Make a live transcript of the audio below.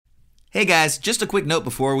Hey guys, just a quick note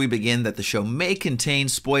before we begin that the show may contain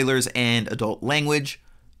spoilers and adult language,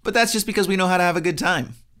 but that's just because we know how to have a good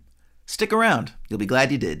time. Stick around, you'll be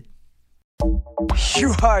glad you did.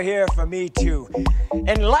 You are here for me to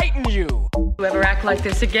enlighten you. You ever act like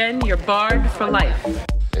this again, you're barred for life.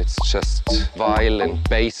 It's just vile and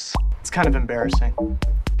base. It's kind of embarrassing.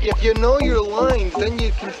 If you know your lines, then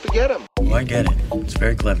you can forget them. Oh, I get it. It's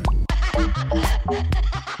very clever.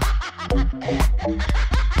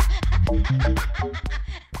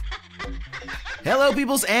 Hello,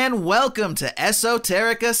 peoples, and welcome to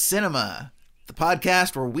Esoterica Cinema, the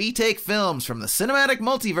podcast where we take films from the cinematic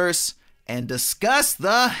multiverse and discuss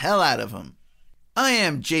the hell out of them. I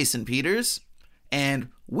am Jason Peters, and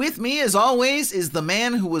with me, as always, is the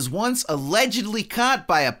man who was once allegedly caught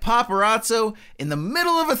by a paparazzo in the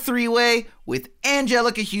middle of a three-way with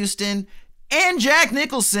Angelica Houston and Jack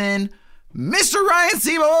Nicholson, Mr. Ryan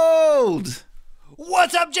Seabold!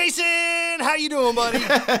 What's up, Jason? How you doing, buddy?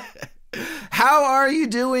 How are you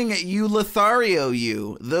doing, you Lothario,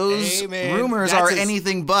 you? Those rumors are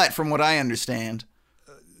anything but, from what I understand.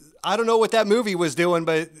 I don't know what that movie was doing,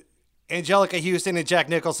 but Angelica Houston and Jack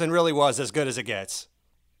Nicholson really was as good as it gets.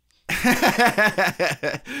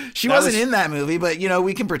 She wasn't in that movie, but, you know,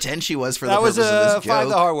 we can pretend she was for the purpose of this joke. Find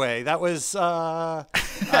the hard way. That was, I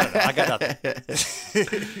don't know. I got nothing.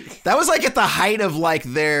 That was like at the height of like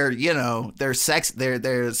their, you know, their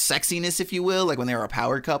sexiness, if you will, like when they were a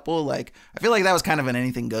power couple. Like, I feel like that was kind of an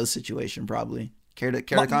anything goes situation, probably. Care to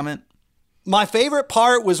comment? My favorite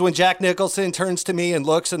part was when Jack Nicholson turns to me and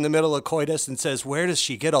looks in the middle of coitus and says, "Where does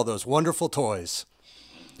she get all those wonderful toys?"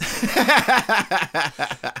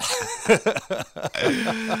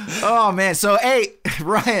 Oh man, so hey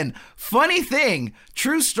Ryan, funny thing,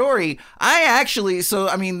 true story,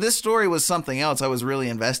 this story was something else. I was really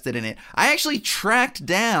invested in it. I actually tracked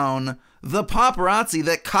down the paparazzi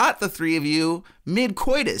that caught the three of you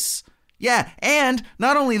mid-coitus. Yeah, and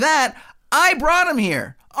not only that, I brought him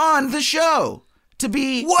here on the show to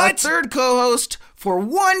be a third co-host for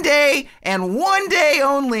one day and one day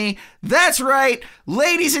only. That's right,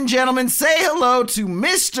 ladies and gentlemen, say hello to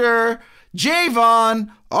Mr.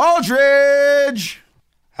 Javon Aldridge.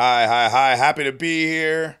 Hi. Happy to be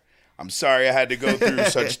here. I'm sorry I had to go through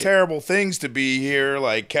such terrible things to be here,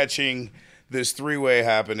 like catching this three-way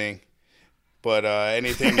happening. But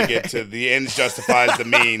anything to get to the ends justifies the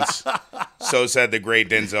means. So said the great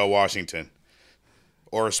Denzel Washington.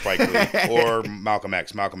 Or Spike Lee. Or Malcolm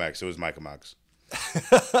X. It was Michael X.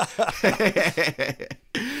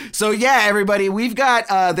 So yeah, everybody, we've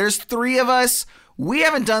got there's three of us. We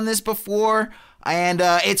haven't done this before, and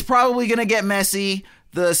it's probably gonna get messy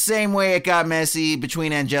the same way it got messy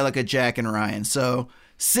between Angelica, Jack, and Ryan. So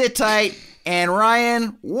sit tight, and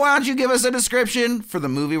Ryan, why don't you give us a description for the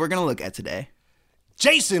movie we're gonna look at today?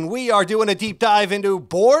 Jason, we are doing a deep dive into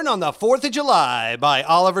Born on the 4th of July by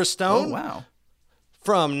Oliver Stone. Oh wow.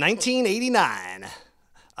 From 1989.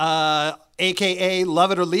 AKA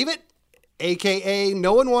Love It or Leave It, AKA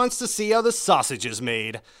No One Wants to See How the Sausage is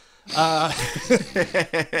Made.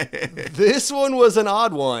 This one was an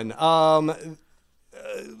odd one.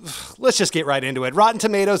 Let's just get right into it. Rotten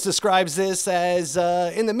Tomatoes describes this as,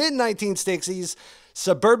 in the mid-1960s,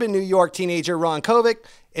 suburban New York teenager Ron Kovic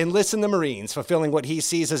enlists in the Marines, fulfilling what he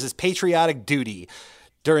sees as his patriotic duty.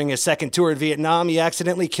 During his second tour in Vietnam, he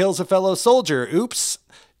accidentally kills a fellow soldier. Oops.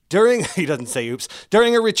 He doesn't say oops,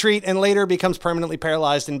 during a retreat, and later becomes permanently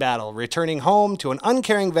paralyzed in battle, returning home to an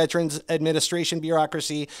uncaring Veterans Administration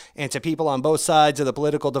bureaucracy and to people on both sides of the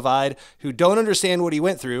political divide who don't understand what he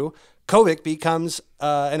went through. Kovic becomes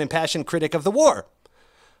an impassioned critic of the war.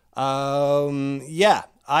 Yeah,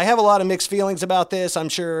 I have a lot of mixed feelings about this. I'm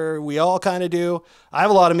sure we all kind of do. I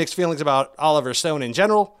have a lot of mixed feelings about Oliver Stone in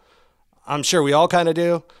general. I'm sure we all kind of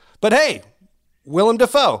do. But hey, Willem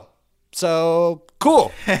Dafoe. So,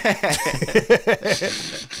 cool.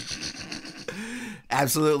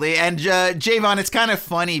 Absolutely. And Javon, it's kind of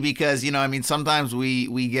funny because, you know, I mean, sometimes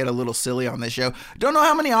we get a little silly on this show. Don't know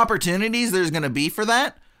how many opportunities there's going to be for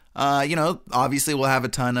that. You know, obviously we'll have a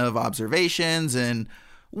ton of observations and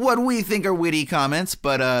what we think are witty comments,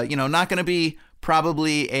 but, you know, not going to be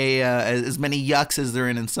probably as many yucks as there are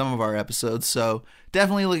in some of our episodes. So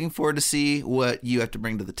definitely looking forward to see what you have to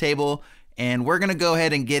bring to the table. And we're going to go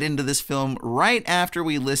ahead and get into this film right after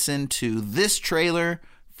we listen to this trailer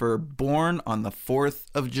for Born on the 4th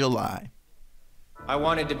of July. I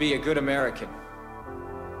wanted to be a good American.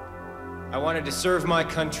 I wanted to serve my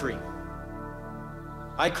country.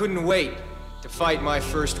 I couldn't wait to fight my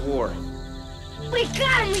first war. We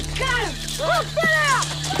got him! Look it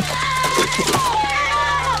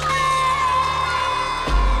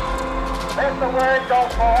Let the word go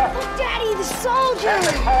forth. the soldiers! And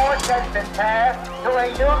the torch has been passed to a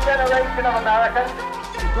new generation of Americans.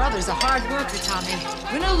 Your brother's a hard worker, Tommy.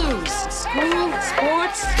 Win or lose. School,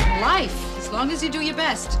 sports, life. As long as you do your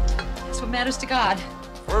best. That's what matters to God.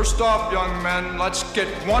 First off, young men, let's get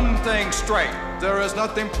one thing straight. There is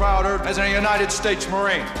nothing prouder as a United States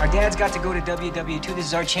Marine. Our dad's got to go to WW2. This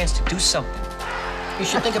is our chance to do something. You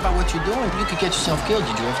should think about what you're doing. You could get yourself killed.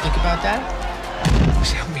 Did you ever think about that?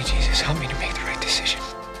 Just help me, Jesus. Help me to make the right decision.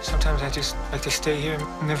 Sometimes I just like to stay here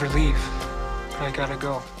and never leave. But I gotta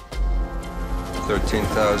go.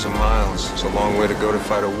 13,000 miles. It's a long way to go to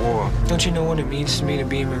fight a war. Don't you know what it means to me to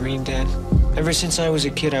be a Marine, Dad? Ever since I was a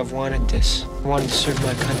kid, I've wanted this. I wanted to serve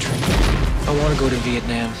my country. I want to go to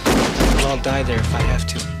Vietnam. And I'll die there if I have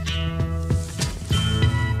to.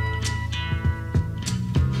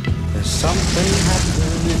 There's something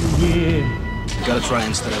happening here. You gotta try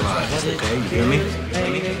and stay alive, okay? You hear me?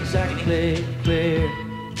 Exactly clear.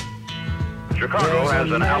 Chicago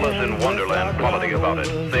has an Alice in Wonderland quality about it.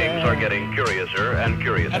 Things are getting curiouser and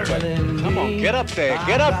curiouser. Come on, get up there,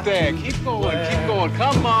 get up there. Keep going,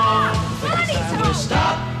 come on.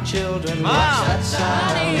 Stop, children, watch that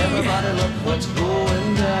sound. Everybody look what's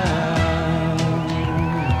going down.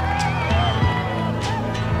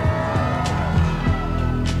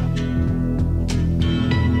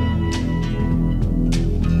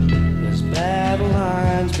 There's battle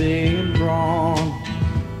lines being drawn.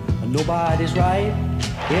 Nobody's right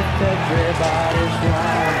if everybody's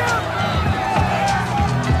wrong.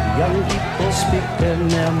 Young people speaking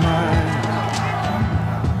their mind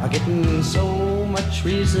are getting so much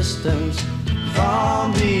resistance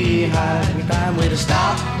from behind. We find way to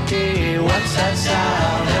stop. Hey, what's that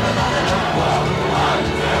sound? Everybody look what 1,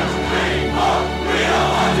 2, 3, 4. We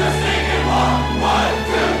don't want to sing it more. 1,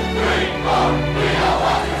 2, 3, 4. We don't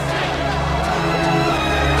want to sing it more.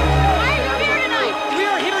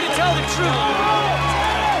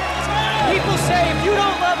 People say if you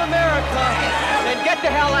don't love America, then get the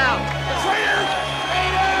hell out.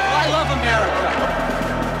 I love America.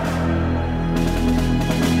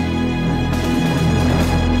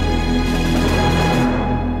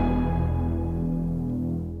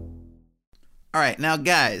 All right, now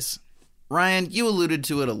guys, Ryan, you alluded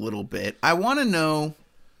to it a little bit. I want to know,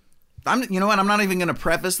 you know what, I'm not even going to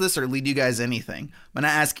preface this or lead you guys anything. I'm going to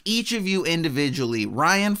ask each of you individually,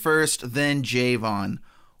 Ryan first, then Javon.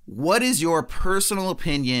 What is your personal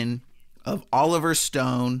opinion of Oliver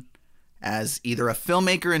Stone as either a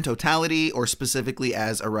filmmaker in totality or specifically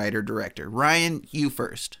as a writer-director? Ryan, you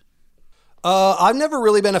first. I've never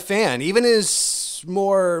really been a fan. Even his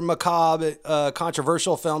more macabre,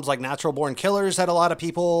 controversial films like Natural Born Killers that a lot of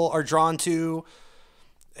people are drawn to,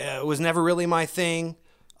 it was never really my thing.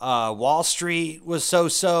 Wall Street was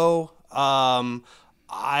so-so.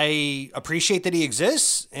 I appreciate that he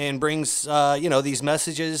exists and brings, these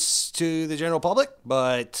messages to the general public,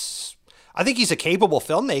 but I think he's a capable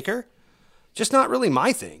filmmaker, just not really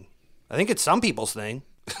my thing. I think it's some people's thing.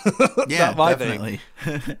 Yeah, not my definitely.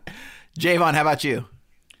 Thing. Javon, how about you?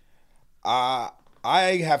 I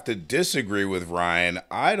have to disagree with Ryan.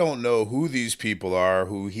 I don't know who these people are,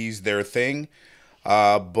 who he's their thing.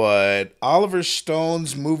 But Oliver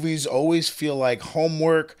Stone's movies always feel like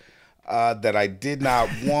homework that I did not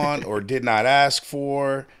want or did not ask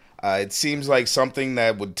for. It seems like something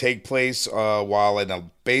that would take place while in a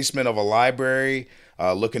basement of a library,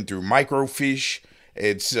 looking through microfiche.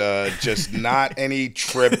 It's just not any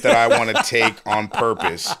trip that I want to take on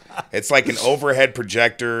purpose. It's like an overhead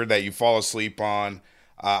projector that you fall asleep on.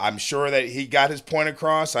 I'm sure that he got his point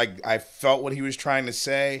across. I felt what he was trying to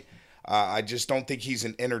say. I just don't think he's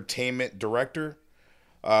an entertainment director.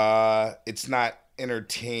 It's not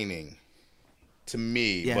entertaining to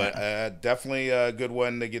me, yeah. But definitely a good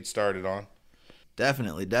one to get started on.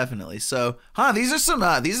 Definitely. So, these are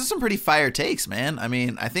some pretty fire takes, man. I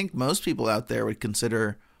mean, I think most people out there would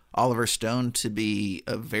consider Oliver Stone to be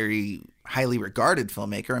a very highly regarded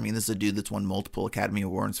filmmaker. I mean, this is a dude that's won multiple Academy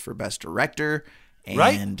Awards for Best Director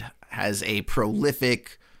and has a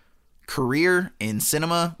prolific career in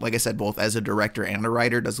cinema. Like I said, both as a director and a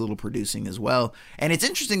writer, does a little producing as well. And it's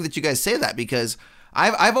interesting that you guys say that because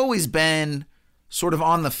I've always been sort of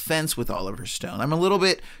on the fence with Oliver Stone. I'm a little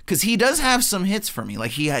bit, because he does have some hits for me.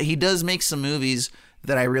 Like he does make some movies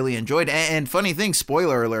that I really enjoyed. And funny thing,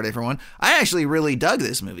 spoiler alert, everyone, I actually really dug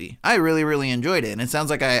this movie. I really, really enjoyed it. And it sounds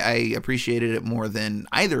like I appreciated it more than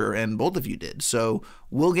either and both of you did. So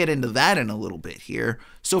we'll get into that in a little bit here.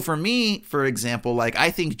 So for me, for example, like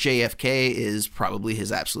I think JFK is probably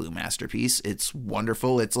his absolute masterpiece. It's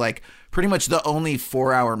wonderful. It's like pretty much the only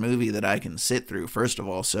 4-hour movie that I can sit through, first of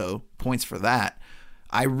all. So points for that.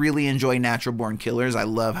 I really enjoy Natural Born Killers. I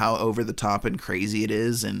love how over the top and crazy it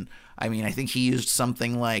is. And I mean, I think he used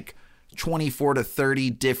something like 24 to 30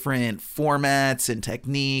 different formats and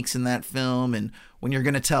techniques in that film. And when you're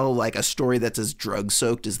going to tell like a story that's as drug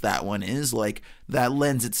soaked as that one is, like that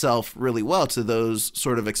lends itself really well to those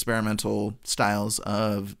sort of experimental styles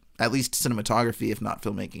of at least cinematography, if not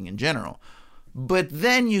filmmaking in general. But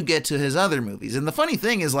then you get to his other movies. And the funny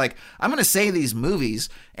thing is, like, I'm going to say these movies,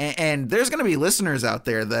 and there's going to be listeners out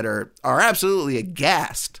there that are absolutely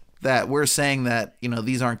aghast that we're saying that, you know,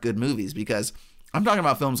 these aren't good movies, because I'm talking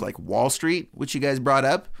about films like Wall Street, which you guys brought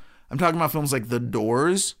up. I'm talking about films like The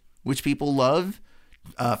Doors, which people love.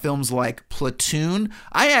 Films like Platoon.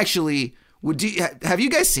 I actually have you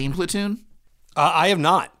guys seen Platoon? I have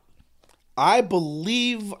not. I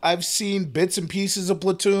believe I've seen bits and pieces of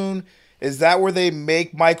Platoon. Is that where they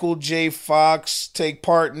make Michael J. Fox take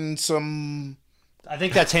part in some... I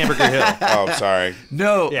think that's Hamburger Hill. Oh, sorry.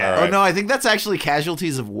 No. Yeah. Oh, no, I think that's actually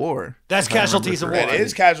Casualties of War. That's Casualties of War. It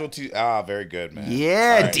is Casualties. Ah, very good, man.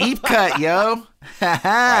 Yeah, right. Deep cut, yo.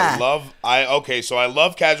 I love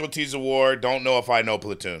Casualties of War. Don't know if I know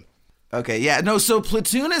Platoon. Okay, yeah. No, so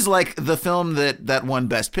Platoon is like the film that won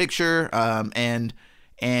Best Picture, and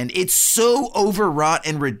it's so overwrought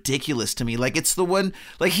and ridiculous to me. Like, it's the one,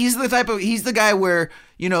 like, he's the guy where,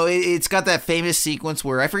 you know, it's got that famous sequence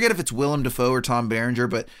where, I forget if it's Willem Dafoe or Tom Berenger,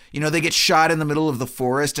 but, you know, they get shot in the middle of the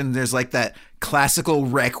forest and there's like that classical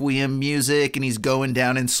Requiem music and he's going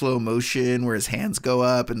down in slow motion where his hands go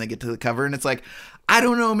up and they get to the cover. And it's like, I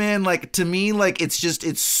don't know, man. Like, to me, like,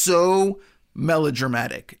 it's so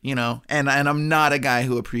melodramatic, you know, and I'm not a guy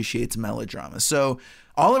who appreciates melodrama. So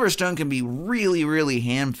Oliver Stone can be really, really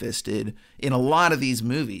ham-fisted in a lot of these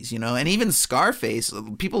movies, you know, and even Scarface.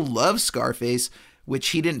 People love Scarface, which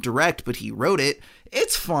he didn't direct, but he wrote it.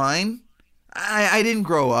 It's fine. I didn't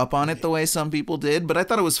grow up on it the way some people did, but I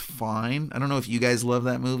thought it was fine. I don't know if you guys love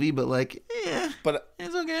that movie, but like, but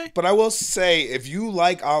it's okay. But I will say, if you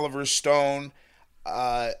like Oliver Stone,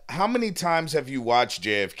 how many times have you watched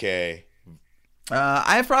JFK?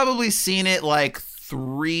 I've probably seen it like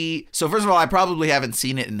 3. So first of all, I probably haven't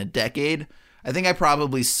seen it in a decade. I think I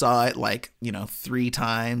probably saw it like, you know, 3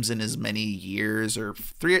 times in as many years, or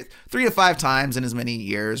 3 to 5 times in as many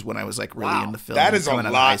years when I was like really into film. That is a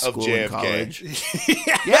lot of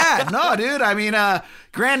JFK. Yeah, no, dude. I mean,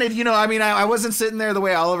 granted, you know, I mean, I wasn't sitting there the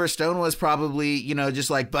way Oliver Stone was, probably, you know,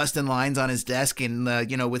 just like busting lines on his desk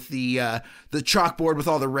and, you know, with the chalkboard with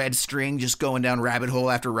all the red string, just going down rabbit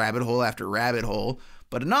hole after rabbit hole after rabbit hole.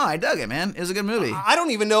 But no, I dug it, man. It was a good movie. I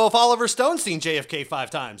don't even know if Oliver Stone's seen JFK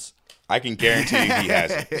 5 times. I can guarantee you he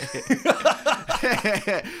hasn't.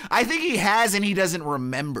 I think he has, and he doesn't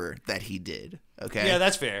remember that he did. Okay. Yeah,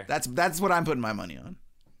 that's fair. That's what I'm putting my money on.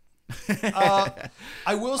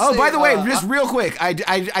 I will say. Oh, by the way, just real quick, I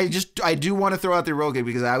do want to throw out there real quick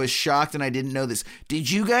because I was shocked and I didn't know this.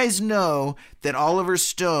 Did you guys know that Oliver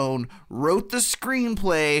Stone wrote the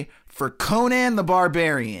screenplay for Conan the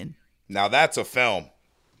Barbarian? Now that's a film.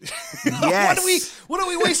 Yes. What are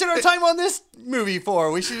we wasting our time on this movie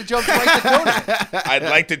for? We should have jumped right to Conan. I'd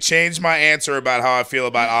like to change my answer about how I feel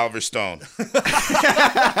about Oliver Stone.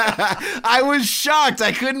 I was shocked.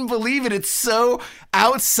 I couldn't believe it. It's so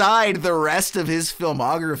outside the rest of his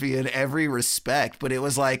filmography in every respect. But it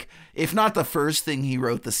was like, if not the first thing, he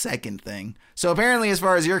wrote the second thing. So apparently, as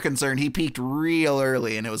far as you're concerned, he peaked real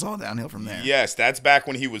early and it was all downhill from there. Yes, that's back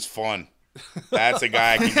when he was fun. That's a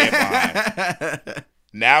guy I can get behind.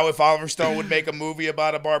 Now, if Oliver Stone would make a movie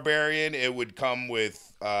about a barbarian, it would come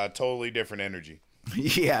with totally different energy.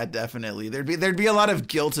 Yeah, definitely. There'd be a lot of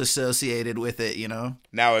guilt associated with it, you know?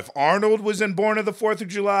 Now, if Arnold was in Born on the 4th of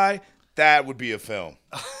July, that would be a film.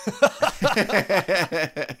 I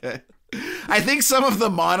think some of the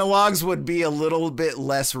monologues would be a little bit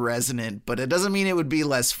less resonant, but it doesn't mean it would be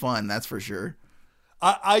less fun, that's for sure.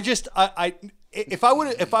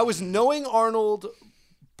 If I was knowing Arnold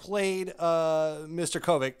played Mr.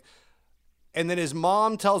 Kovic, and then his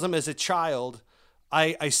mom tells him as a child,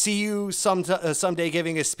 I see you someday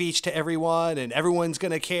giving a speech to everyone and everyone's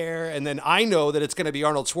going to care, and then I know that it's going to be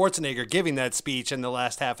Arnold Schwarzenegger giving that speech in the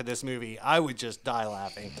last half of this movie, I would just die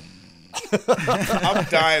laughing. I'm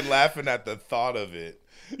dying laughing at the thought of it.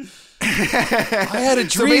 I had a dream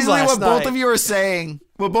so basically last what night. both of you are saying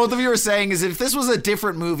is if this was a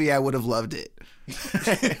different movie, I would have loved it.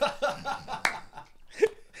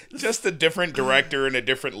 Just a different director and a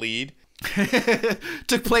different lead.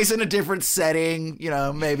 Took place in a different setting, you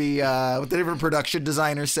know, maybe with a different production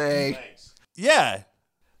designer, say. Thanks. Yeah.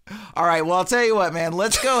 All right, well, I'll tell you what, man.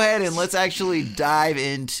 Let's go ahead and let's actually dive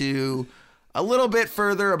into a little bit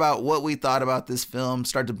further about what we thought about this film,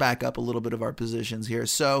 start to back up a little bit of our positions here.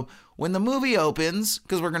 So when the movie opens,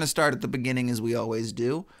 because we're going to start at the beginning as we always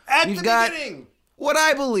do, we've got what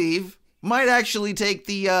I believe might actually take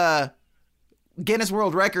the Guinness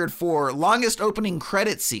World Record for longest opening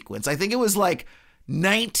credit sequence. I think it was like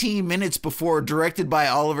 19 minutes before directed by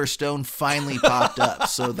Oliver Stone finally popped up.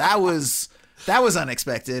 So that was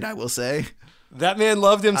unexpected, I will say. That man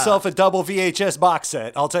loved himself a double VHS box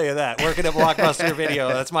set. I'll tell you that. Working at Blockbuster Video,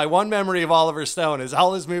 that's my one memory of Oliver Stone. Is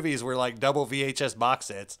all his movies were like double VHS box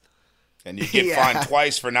sets. And you get fined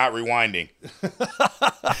twice for not rewinding.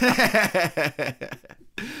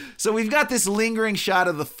 So we've got this lingering shot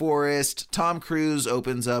of the forest. Tom Cruise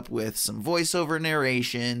opens up with some voiceover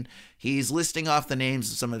narration. He's listing off the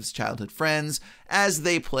names of some of his childhood friends as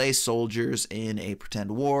they play soldiers in a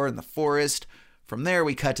pretend war in the forest. From there,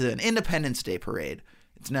 we cut to an Independence Day parade.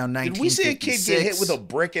 It's now 1956. Did we see a kid get hit with a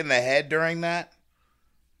brick in the head during that?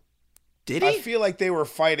 Did he? I feel like they were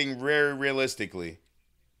fighting very realistically.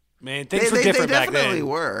 Man, things were different back then. They definitely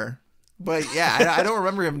were. But yeah, I don't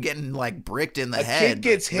remember him getting like bricked in the head. A kid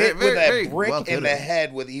gets hit with a brick in the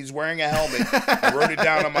head he's wearing a helmet. I wrote it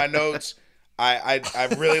down on my notes.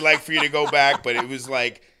 I'd really like for you to go back, but it was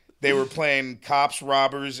like they were playing cops,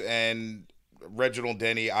 robbers, and Reginald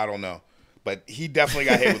Denny. I don't know. But he definitely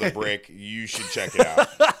got hit with a brick. You should check it out.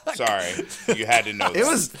 Sorry. You had to know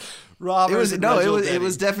that. It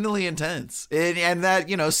was definitely intense. And that,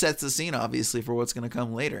 sets the scene, obviously, for what's going to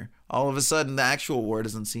come later. All of a sudden, the actual war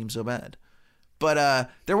doesn't seem so bad. But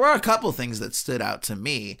there were a couple things that stood out to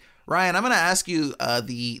me. Ryan, I'm going to ask you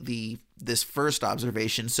this first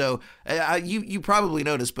observation. So you probably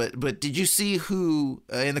noticed, but did you see who,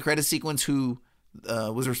 in the credit sequence, who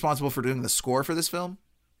was responsible for doing the score for this film?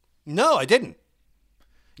 No, I didn't.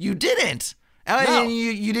 You didn't? No.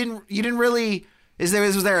 You didn't really...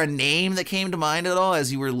 Was there a name that came to mind at all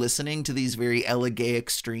as you were listening to these very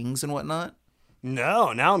elegiac strings and whatnot?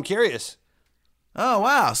 No, now I'm curious. Oh,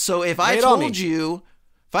 wow. So if I told you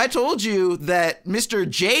that Mr.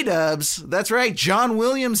 J-Dubs, that's right, John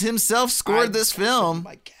Williams himself scored this film.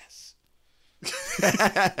 My guess.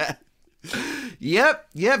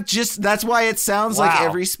 Yep. Just that's why it sounds like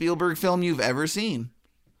every Spielberg film you've ever seen.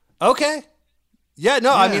 Okay. Yeah,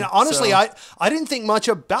 no, I mean, honestly, I didn't think much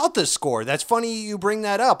about the score. That's funny you bring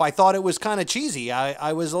that up. I thought it was kind of cheesy.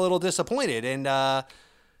 I was a little disappointed. And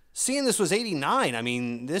seeing this was 89, I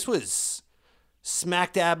mean, this was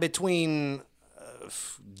smack dab between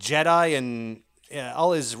Jedi and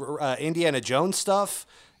all his Indiana Jones stuff.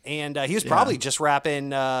 And he was probably just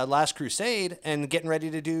wrapping Last Crusade and getting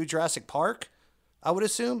ready to do Jurassic Park, I would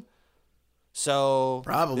assume. So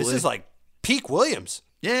probably this is like peak Williams.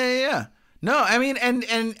 Yeah. No, I mean, and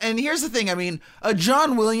here's the thing. I mean, a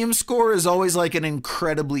John Williams score is always like an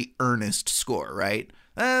incredibly earnest score, right?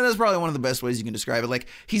 That's probably one of the best ways you can describe it. Like,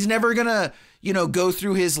 he's never gonna, go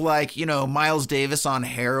through his Miles Davis on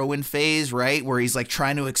heroin phase, right? Where he's like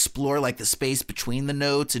trying to explore like the space between the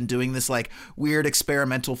notes and doing this like weird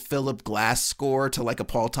experimental Philip Glass score to like a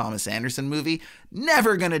Paul Thomas Anderson movie.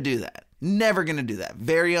 Never gonna do that.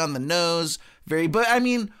 Very on the nose, but I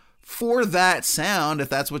mean, for that sound, if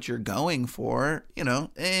that's what you're going for,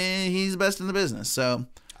 he's the best in the business. So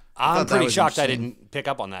I'm pretty shocked I didn't pick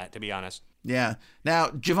up on that, to be honest. Yeah. Now,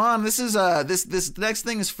 Javon, this is this next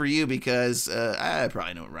thing is for you because I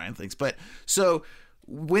probably know what Ryan thinks. But so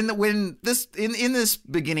when this in this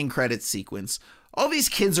beginning credits sequence, all these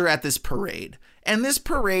kids are at this parade, and this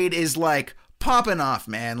parade is like popping off,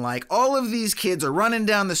 man. Like, all of these kids are running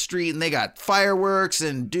down the street and they got fireworks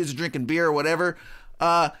and dudes are drinking beer or whatever.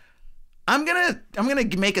 I'm gonna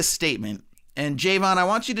make a statement, and Javon, I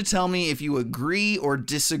want you to tell me if you agree or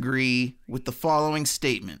disagree with the following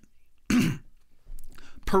statement.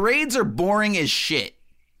 Parades are boring as shit.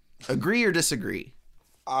 Agree or disagree?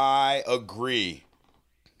 I agree.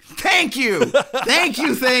 Thank you,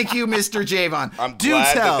 Mr. Javon. I'm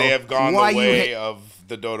glad that they have gone the way of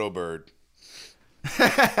the dodo bird.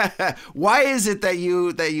 Why is it that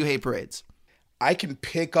you hate parades? I can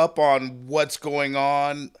pick up on what's going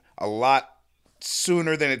on a lot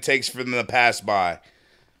sooner than it takes for them to pass by.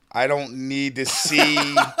 I don't need to see.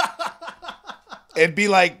 It'd be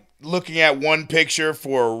like looking at one picture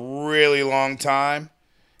for a really long time.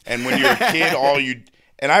 And when you're a kid,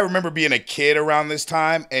 and I remember being a kid around this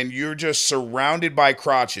time, and you're just surrounded by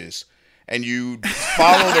crotches. And you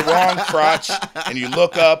follow the wrong crotch, and you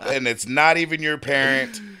look up, and it's not even your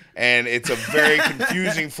parent. And it's a very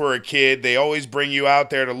confusing for a kid. They always bring you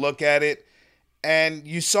out there to look at it. And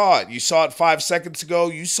you saw it. You saw it 5 seconds ago.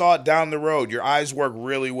 You saw it down the road. Your eyes work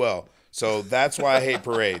really well. So that's why I hate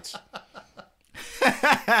parades.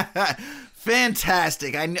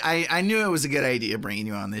 Fantastic. I knew it was a good idea bringing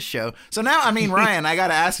you on this show. So now, I mean, Ryan, I got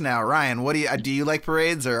to ask now, Ryan, what do you like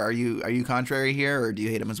parades, or are you contrary here, or do you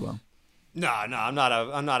hate them as well? No, I'm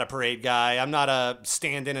not a parade guy. I'm not a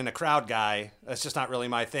stand-in a crowd guy. That's just not really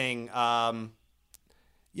my thing. I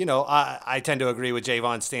tend to agree with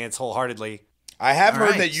Javon's stance wholeheartedly. I have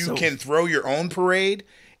heard that you can throw your own parade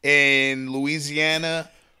in Louisiana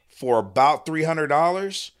for about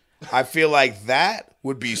 $300. I feel like that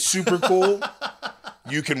would be super cool.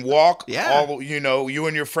 You can walk you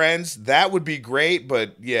and your friends. That would be great.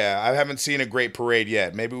 But yeah, I haven't seen a great parade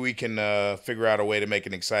yet. Maybe we can figure out a way to make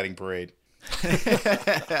an exciting parade.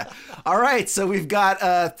 All right. So we've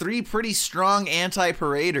got 3 pretty strong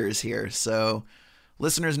anti-paraders here. So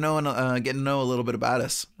listeners getting to know a little bit about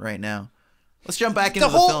us right now. Let's jump back into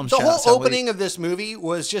the film. The whole opening of this movie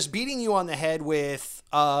was just beating you on the head with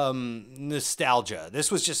nostalgia.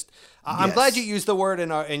 This was just. I'm glad you used the word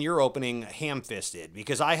in your opening, ham-fisted,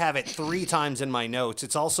 because I have it 3 times in my notes.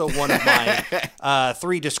 It's also one of my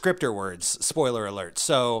 3 descriptor words. Spoiler alert.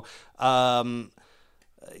 So, my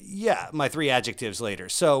 3 adjectives later.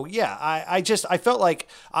 So I felt like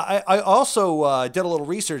I also did a little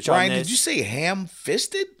research on this. Ryan, did you say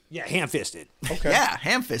ham-fisted? Yeah, ham-fisted. Okay. Yeah,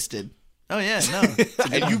 ham-fisted. Oh, yeah, no.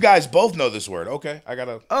 And you guys both know this word. Okay, I got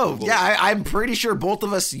to... Oh, yeah, I'm pretty sure both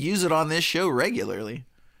of us use it on this show regularly.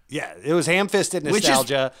 Yeah, it was ham-fisted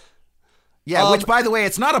nostalgia. Which, by the way,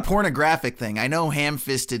 it's not a pornographic thing. I know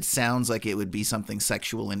ham-fisted sounds like it would be something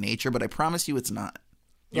sexual in nature, but I promise you it's not.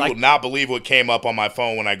 You will not believe what came up on my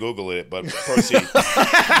phone when I Googled it, but proceed.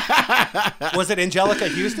 Was it Angelica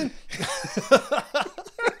Houston?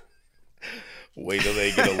 Wait till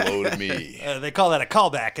they get a load of me. They call that a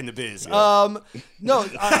callback in the biz. Yeah. I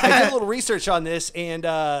did a little research on this, and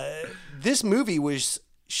this movie was,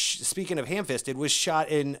 speaking of ham-fisted, was shot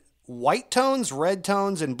in white tones, red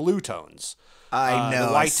tones, and blue tones. I know.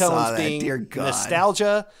 The white tones being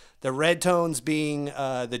nostalgia, the red tones being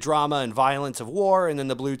the drama and violence of war, and then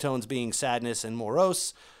the blue tones being sadness and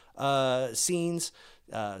morose scenes.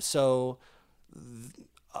 This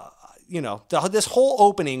whole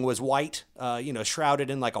opening was white, shrouded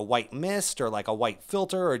in like a white mist or like a white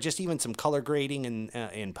filter or just even some color grading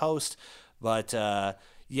in post. But they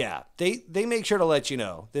make sure to let you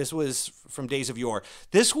know this was from days of yore.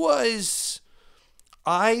 This was,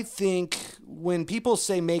 I think, when people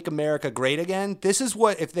say "Make America Great Again," this is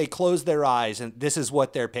what, if they close their eyes, and this is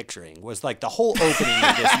what they're picturing, was like the whole opening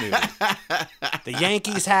of this movie. The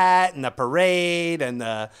Yankees hat and the parade and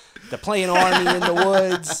the playing army in the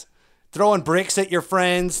woods. Throwing bricks at your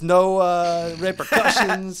friends, no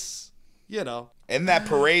repercussions, In that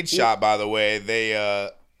parade shot, by the way,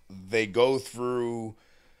 they go through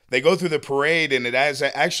the parade, and it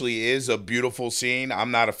actually is a beautiful scene.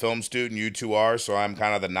 I'm not a film student, you two are, so I'm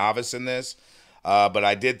kind of the novice in this. But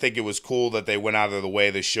I did think it was cool that they went out of the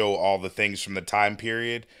way to show all the things from the time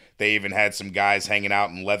period. They even had some guys hanging out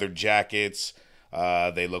in leather jackets.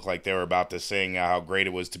 They looked like they were about to sing how great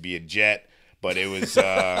it was to be a Jet. But it was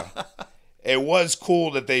it was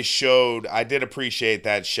cool that they showed. I did appreciate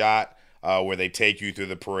that shot where they take you through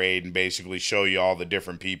the parade and basically show you all the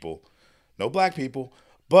different people. No black people,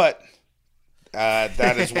 but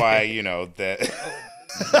that is why, that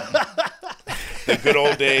the good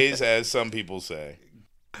old days, as some people say.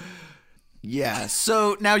 Yeah.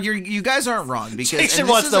 So now you guys aren't wrong, because Jason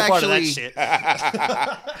wants no part of that shit.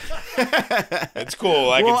 It's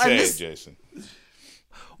cool. I can say it, Jason.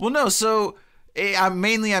 Well, no. So. I'm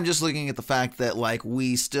just looking at the fact that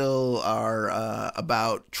we still are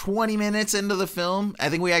about 20 minutes into the film. I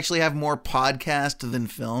think we actually have more podcast than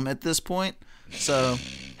film at this point. So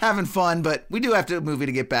having fun, but we do have a movie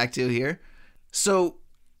to get back to here. So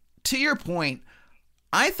to your point,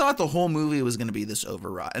 I thought the whole movie was going to be this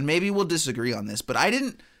overwrought, and maybe we'll disagree on this, but I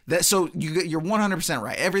didn't. So you're 100%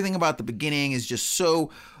 right. Everything about the beginning is just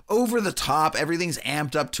so over the top. Everything's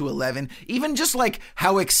amped up to 11. Even just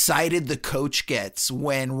how excited the coach gets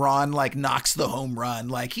when Ron knocks the home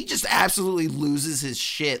run. He just absolutely loses his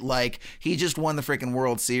shit. He just won the freaking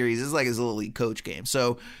World Series. It's like his little league coach game.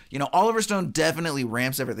 So, Oliver Stone definitely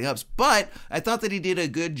ramps everything up. But I thought that he did a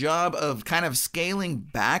good job of kind of scaling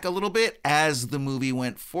back a little bit as the movie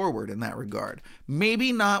went forward in that regard.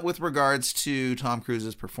 Maybe not with regards to Tom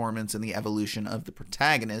Cruise's performance and the evolution of the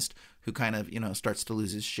protagonist, who kind of, starts to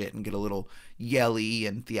lose his shit and get a little yelly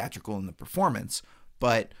and theatrical in the performance.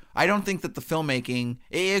 But I don't think that the filmmaking,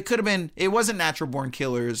 it could have been, it wasn't Natural Born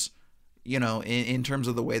Killers, in terms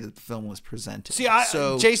of the way that the film was presented. See,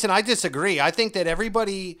 Jason, I disagree. I think that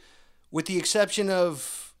everybody, with the exception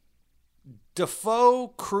of Dafoe,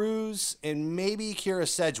 Cruise, and maybe Keira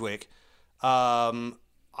Sedgwick,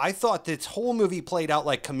 I thought this whole movie played out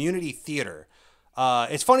like community theater.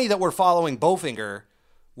 It's funny that we're following Bowfinger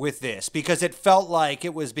with this because it felt like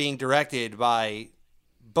it was being directed by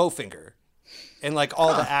Bowfinger. And like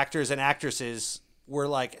all the actors and actresses were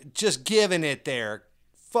like just giving it their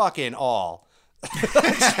fucking all.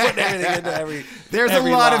 Just putting everything into There's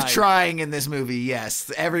every a lot line. of trying in this movie.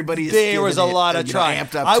 Yes, everybody's There was a lot of trying.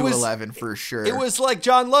 amped up I to was- 11 for sure. It was like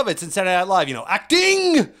John Lovitz in Saturday Night Live,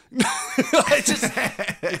 acting. I just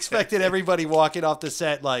expected everybody walking off the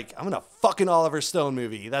set like, I'm in a fucking Oliver Stone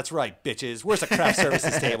movie. That's right, bitches. Where's the craft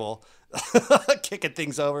services table? Kicking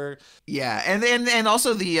things over. Yeah, and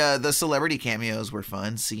also the celebrity cameos were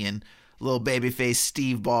fun. Seeing little babyface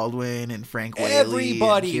Steve Baldwin and Frank Whaley.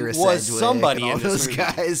 Everybody and Keira was Sedgwick somebody and all in this those movie.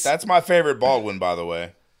 guys. That's my favorite Baldwin, by the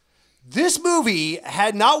way. This movie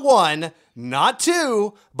had not one, not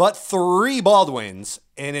two, but 3 Baldwins,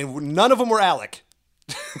 and none of them were Alec.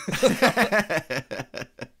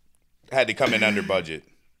 Had to come in under budget.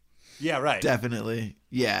 Yeah, right. Definitely.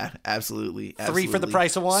 Yeah, absolutely. 3 for the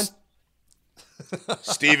price of 1.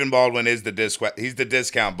 Stephen Baldwin is he's the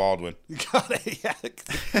discount Baldwin. Yeah.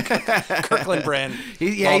 Kirkland brand.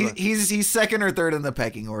 He's second or third in the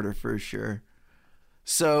pecking order for sure.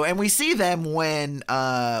 So, and we see them when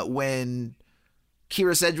Keira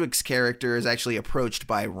Sedgwick's character is actually approached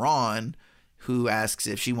by Ron, who asks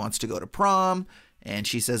if she wants to go to prom, and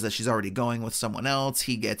she says that she's already going with someone else.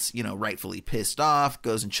 He gets, rightfully pissed off,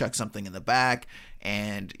 goes and chucks something in the back,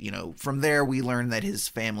 and, from there we learn that his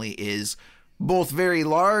family is both very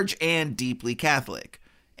large and deeply Catholic.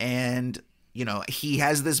 And, he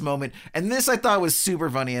has this moment, and this I thought was super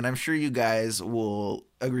funny, and I'm sure you guys will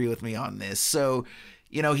agree with me on this. So,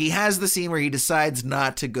 he has the scene where he decides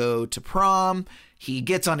not to go to prom. He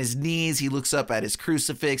gets on his knees, he looks up at his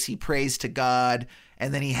crucifix, he prays to God,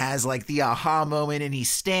 and then he has like the aha moment and he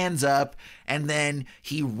stands up and then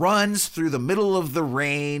he runs through the middle of the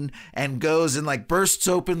rain and goes and like bursts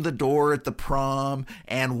open the door at the prom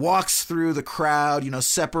and walks through the crowd,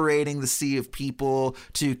 separating the sea of people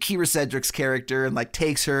to Keira Sedgwick's character and like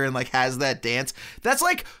takes her and like has that dance. That's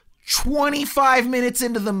like 25 minutes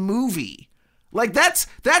into the movie. Like that's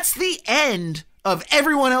the end of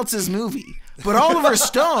everyone else's movie. But Oliver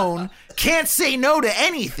Stone can't say no to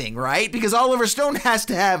anything, right? Because Oliver Stone has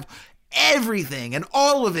to have everything and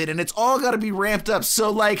all of it, and it's all got to be ramped up.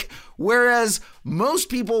 So, like, whereas most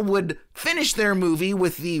people would finish their movie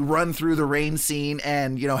with the run through the rain scene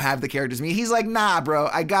and, have the characters meet, he's like, nah, bro,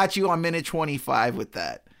 I got you on minute 25 with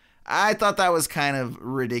that. I thought that was kind of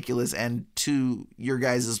ridiculous, and to your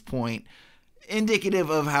guys' point, indicative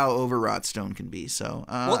of how overwrought Stone can be. So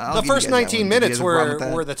the first 19 minutes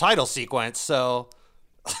were the title sequence. So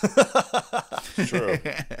true.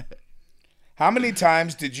 How many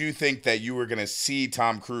times did you think that you were going to see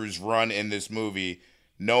Tom Cruise run in this movie,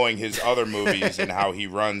 knowing his other movies and how he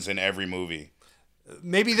runs in every movie?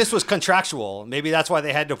 Maybe this was contractual. Maybe that's why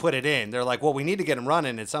they had to put it in. They're like, well, we need to get him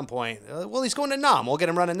running at some point. Well, he's going to Nam. We'll get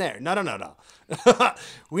him running there. No.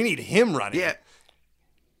 We need him running.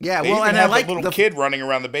 Yeah, they well, even and have I like the little kid running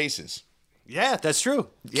around the bases. Yeah, that's true.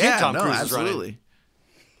 Yeah, Tom Cruise absolutely. is running.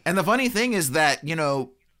 And the funny thing is that,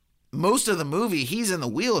 most of the movie, he's in the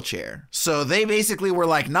wheelchair. So they basically were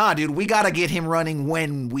like, nah, dude, we got to get him running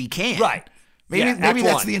when we can. Right. Maybe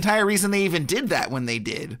that's the entire reason they even did that when they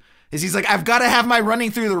did. Is he's like, I've got to have my running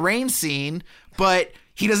through the rain scene, but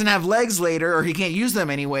he doesn't have legs later or he can't use them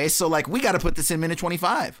anyway. So, like, we got to put this in minute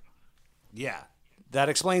 25. Yeah, that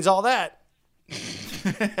explains all that.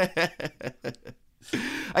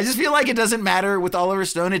 I just feel like it doesn't matter with Oliver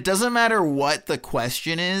Stone. It doesn't matter what the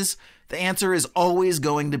question is. The answer is always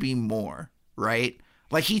going to be more, right?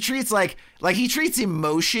 Like he treats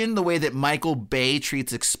emotion the way that Michael Bay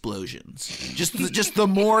treats explosions. Just the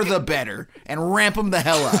more the better, and ramp them the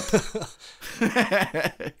hell up.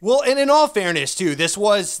 Well, and in all fairness too, this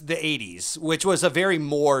was the 80s, which was a very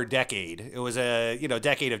more decade. It was a,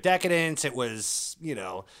 decade of decadence. It was,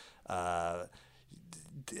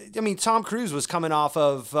 Tom Cruise was coming off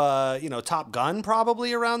of, Top Gun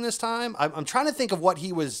probably around this time. I'm trying to think of what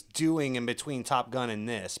he was doing in between Top Gun and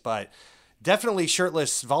this, but definitely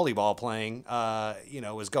shirtless volleyball playing,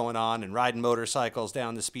 was going on and riding motorcycles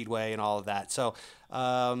down the speedway and all of that. So,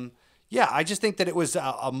 I just think that it was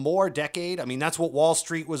a more decade. I mean, that's what Wall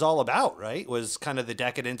Street was all about, right? Was kind of the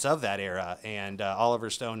decadence of that era, and Oliver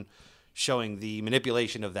Stone showing the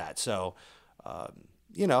manipulation of that. So,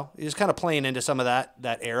 he's kind of playing into some of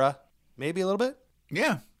that era, maybe a little bit.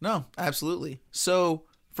 Yeah, no, absolutely. So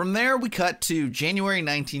from there, we cut to January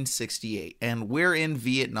 1968, and we're in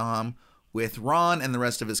Vietnam with Ron and the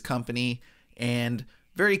rest of his company, and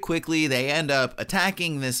very quickly, they end up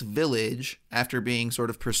attacking this village after being sort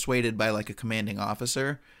of persuaded by like a commanding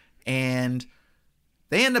officer. And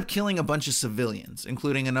they end up killing a bunch of civilians,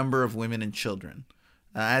 including a number of women and children.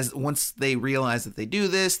 Once they realize that they do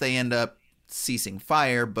this, they end up ceasing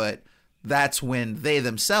fire, but that's when they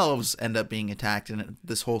themselves end up being attacked, and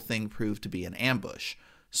this whole thing proved to be an ambush.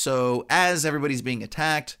 So as everybody's being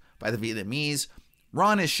attacked by the Vietnamese,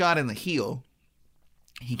 Ron is shot in the heel.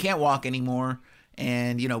 He can't walk anymore,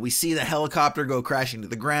 and, we see the helicopter go crashing to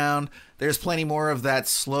the ground. There's plenty more of that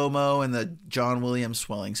slow-mo and the John Williams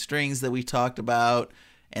swelling strings that we talked about.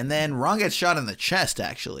 And then Ron gets shot in the chest,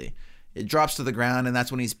 actually. It drops to the ground, and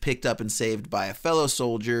that's when he's picked up and saved by a fellow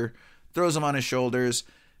soldier, throws him on his shoulders,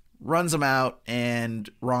 runs him out, and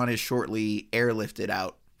Ron is shortly airlifted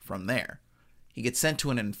out from there. He gets sent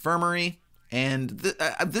to an infirmary, and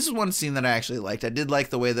this is one scene that I actually liked. I did like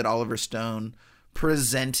the way that Oliver Stone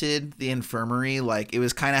presented the infirmary. Like,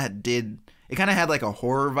 it kind of had like a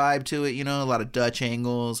horror vibe to it, a lot of Dutch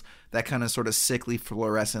angles, that kind of sort of sickly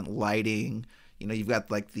fluorescent lighting. You've got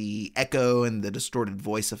like the echo and the distorted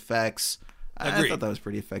voice effects. I thought that was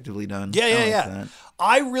pretty effectively done. Yeah.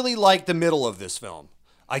 I really liked the middle of this film.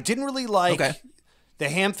 I didn't really like the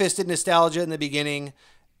ham-fisted nostalgia in the beginning,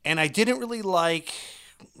 and I didn't really like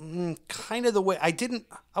kind of the way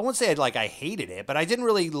I won't say I hated it, but I didn't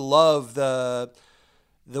really love the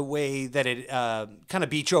way that it kind of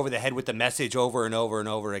beat you over the head with the message over and over and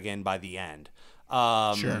over again by the end.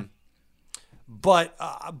 Sure. But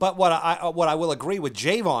what I will agree with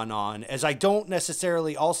Javon on is I don't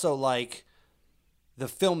necessarily also like the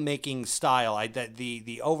filmmaking style.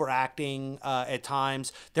 The overacting at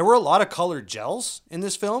times. There were a lot of colored gels in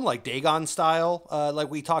this film, like Dagon style, like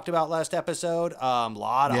we talked about last episode. A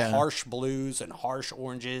lot of harsh blues and harsh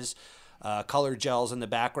oranges, colored gels in the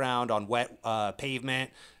background on wet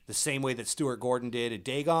pavement, the same way that Stuart Gordon did at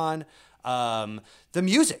Dagon. The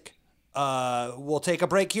music. We'll take a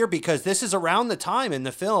break here because this is around the time in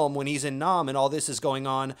the film when he's in Nam and all this is going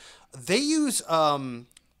on. They use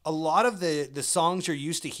a lot of the songs you're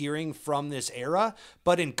used to hearing from this era,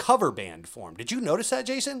 but in cover band form. Did you notice that,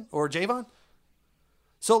 Jason or Javon?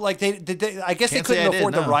 So like I guess they couldn't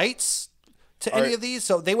afford the rights to any of these,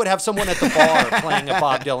 so they would have someone at the bar playing a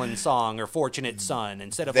Bob Dylan song or Fortunate Son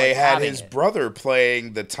instead of they had having his brother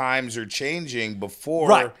playing The Times Are Changing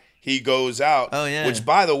before he goes out. Oh, yeah. Which,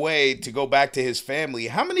 by the way, to go back to his family,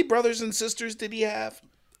 how many brothers and sisters did he have?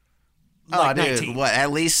 Like 19. What,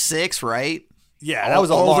 at least 6, right? Yeah, that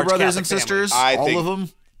was a large all the brothers Catholic and sisters, I all think of them.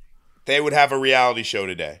 They would have a reality show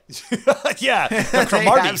today. Yeah, they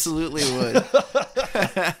absolutely would.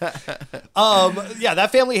 Yeah, that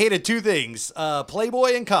family hated 2 things: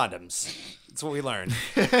 Playboy and condoms. That's what we learned.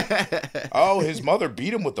 Oh, his mother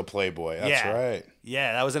beat him with the Playboy. That's right.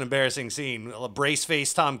 Yeah, that was an embarrassing scene. Brace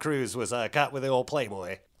face Tom Cruise was caught with the old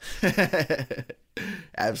Playboy.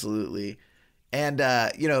 Absolutely. And,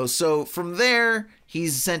 so from there,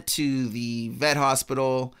 he's sent to the vet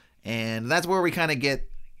hospital, and that's where we kind of get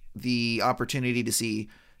the opportunity to see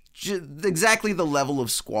exactly the level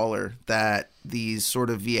of squalor that these sort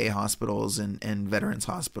of VA hospitals and veterans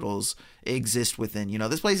hospitals exist within.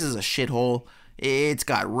 This place is a shithole. It's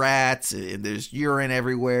got rats. There's urine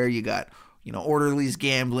everywhere. You got, orderlies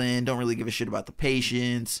gambling, don't really give a shit about the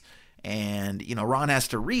patients. And, Ron has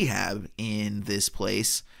to rehab in this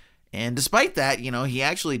place. And despite that, he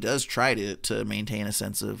actually does try to maintain a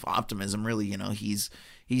sense of optimism. Really, he's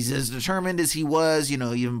as determined as he was,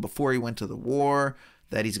 even before he went to the war,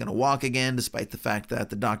 that he's going to walk again, despite the fact that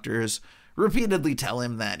the doctors repeatedly tell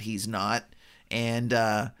him that he's not. And,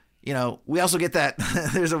 we also get that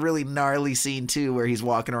there's a really gnarly scene, too, where he's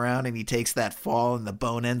walking around and he takes that fall and the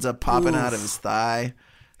bone ends up popping out of his thigh.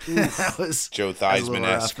 That was Joe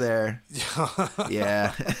Theismann-esque there.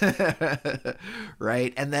 Yeah.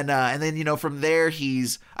 Right. And then, from there,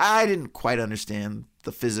 I didn't quite understand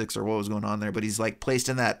the physics or what was going on there, but he's like placed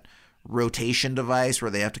in that rotation device where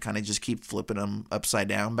they have to kind of just keep flipping him upside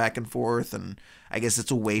down back and forth. And I guess it's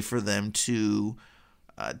a way for them to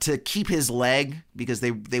keep his leg because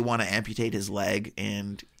they want to amputate his leg.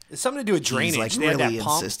 And it's something to do with drainage. He's like they really had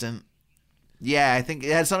that insistent. Yeah, I think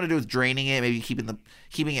it had something to do with draining it, maybe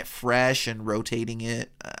keeping it fresh and rotating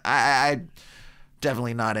it. I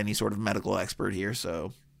definitely not any sort of medical expert here,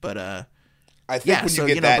 but I think when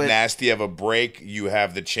you get that nasty of a break, you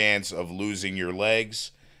have the chance of losing your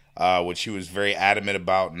legs, which he was very adamant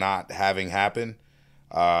about not having happen.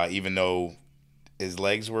 Even though his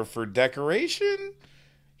legs were for decoration,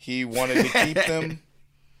 he wanted to keep them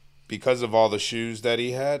because of all the shoes that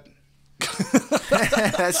he had.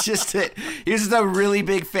 That's just it. He's just a really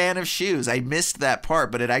big fan of shoes. I missed that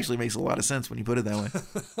part, but it actually makes a lot of sense when you put it that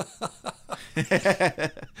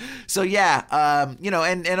way. So yeah,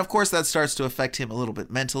 and of course that starts to affect him a little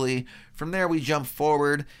bit mentally. From there, we jump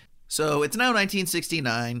forward. So it's now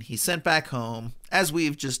 1969. He's sent back home. As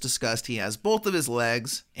we've just discussed, he has both of his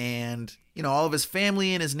legs, and all of his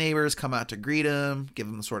family and his neighbors come out to greet him, give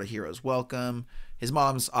him the sort of hero's welcome. His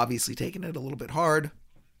mom's obviously taking it a little bit hard.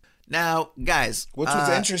 Now, guys, which was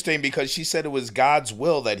interesting because she said it was God's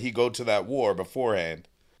will that he go to that war beforehand.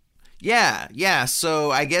 Yeah.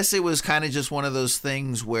 So I guess it was kind of just one of those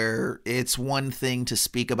things where it's one thing to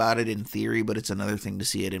speak about it in theory, but it's another thing to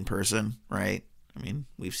see it in person, right? I mean,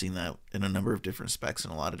 we've seen that in a number of different specs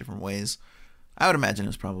in a lot of different ways. I would imagine it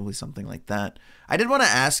was probably something like that. I did want to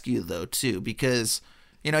ask you, though, too, because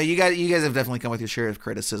you guys have definitely come with your share of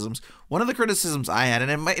criticisms. One of the criticisms I had,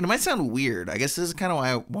 and it might sound weird. I guess this is kind of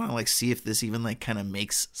why I want to see if this even kind of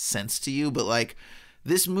makes sense to you. But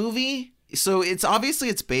this movie, so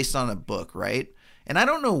it's based on a book, right? And I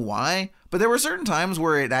don't know why, but there were certain times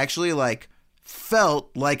where it actually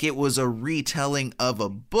felt like it was a retelling of a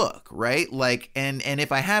book, right? And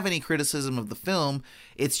if I have any criticism of the film,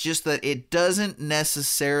 it's just that it doesn't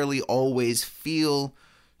necessarily always feel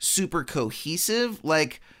super cohesive.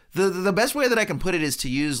 The best way that I can put it is to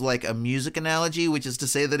use a music analogy, which is to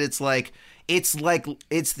say that it's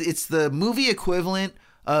the movie equivalent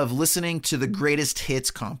of listening to the greatest hits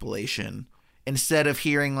compilation instead of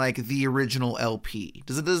hearing the original LP.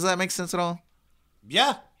 Does that make sense at all?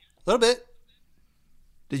 Yeah, a little bit.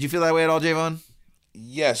 Did you feel that way at all, Javon?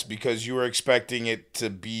 Yes, because you were expecting it to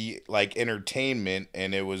be entertainment,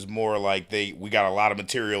 and it was more we got a lot of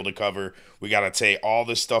material to cover. We got to say all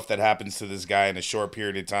the stuff that happens to this guy in a short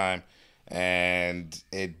period of time, and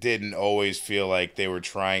it didn't always feel like they were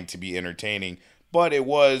trying to be entertaining. But it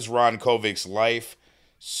was Ron Kovic's life,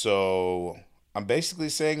 so I'm basically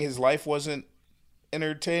saying his life wasn't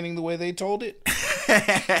entertaining the way they told it.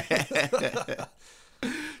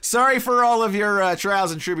 Sorry for all of your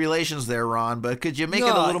trials and tribulations there, Ron, but could you make it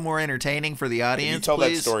a little more entertaining for the audience, you tell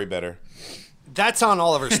please? That story better. That's on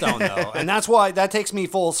Oliver Stone, though. And that's why that takes me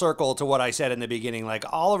full circle to what I said in the beginning.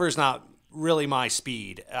 Oliver's not really my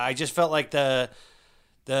speed. I just felt like again,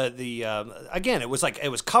 it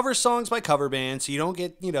was cover songs by cover bands, so you don't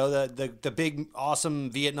get, the big, awesome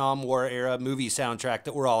Vietnam War era movie soundtrack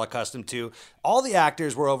that we're all accustomed to. All the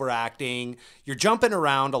actors were overacting. You're jumping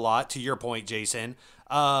around a lot, to your point, Jason.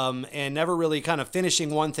 And never really kind of finishing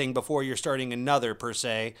one thing before you're starting another, per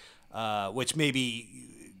se, which may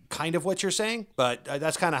be kind of what you're saying, but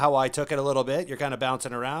that's kind of how I took it a little bit. You're kind of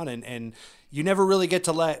bouncing around, and you never really get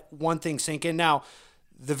to let one thing sink in. Now,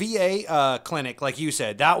 the VA clinic, like you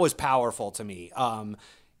said, that was powerful to me.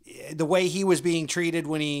 The way he was being treated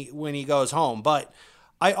when he goes home. But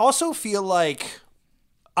I also feel like,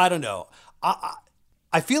 I don't know,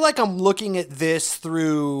 I feel like I'm looking at this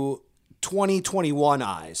through 2021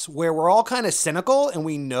 eyes, where we're all kind of cynical and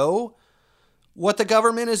we know what the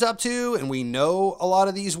government is up to, and we know a lot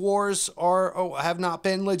of these wars have not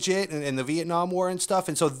been legit, and the Vietnam War and stuff.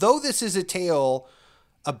 And so though this is a tale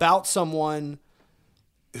about someone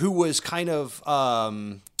who was kind of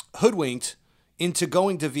hoodwinked into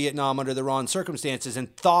going to Vietnam under the wrong circumstances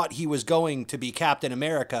and thought he was going to be Captain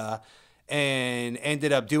America and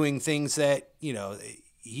ended up doing things that,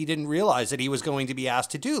 he didn't realize that he was going to be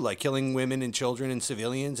asked to do, like killing women and children and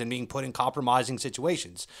civilians and being put in compromising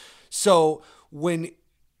situations. So when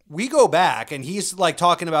we go back and he's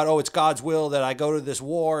talking about, it's God's will that I go to this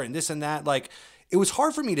war and this and that, it was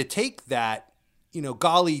hard for me to take that,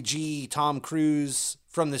 golly gee, Tom Cruise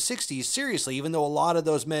from the 60s seriously, even though a lot of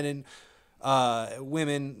those men and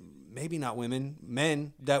women, maybe not women,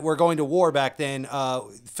 men that were going to war back then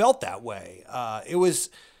felt that way.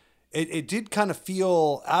 It did kind of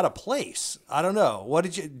feel out of place. I don't know.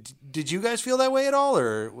 Did you guys feel that way at all,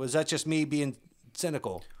 or was that just me being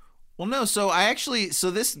cynical? Well, no. So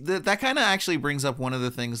that kind of actually brings up one of the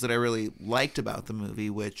things that I really liked about the movie,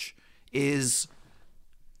 which is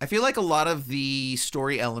I feel like a lot of the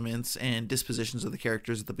story elements and dispositions of the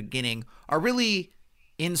characters at the beginning are really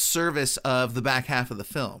in service of the back half of the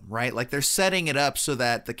film, right? They're setting it up so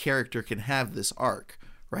that the character can have this arc.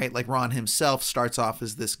 Right? Ron himself starts off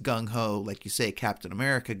as this gung-ho, like you say, Captain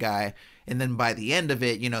America guy. And then by the end of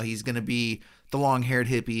it, he's going to be the long-haired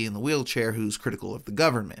hippie in the wheelchair who's critical of the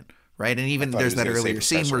government. Right? And even there's that earlier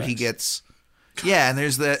scene where he gets... Yeah, and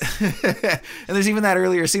there's there's even that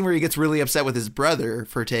earlier scene where he gets really upset with his brother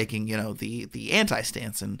for taking, the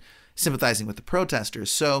anti-stance and sympathizing with the protesters.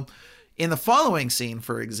 So in the following scene,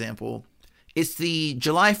 for example, it's the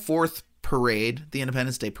July 4th parade, the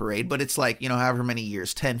Independence Day parade, but it's like, however many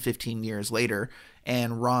years, 10, 15 years later,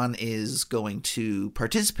 and Ron is going to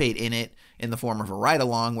participate in it in the form of a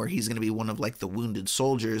ride-along where he's going to be one of like the wounded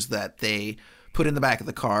soldiers that they put in the back of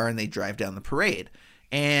the car and they drive down the parade.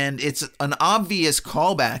 And it's an obvious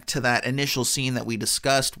callback to that initial scene that we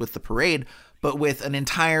discussed with the parade, but with an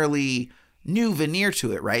entirely new veneer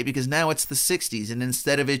to it, right? Because now it's the 60s, and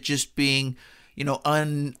instead of it just being,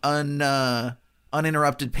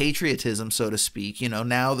 uninterrupted patriotism, so to speak,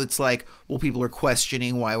 now that's like, well, people are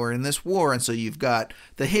questioning why we're in this war, and so you've got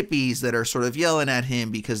the hippies that are sort of yelling at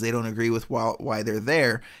him because they don't agree with why they're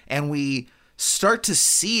there, and we start to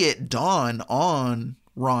see it dawn on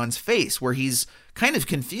Ron's face, where he's kind of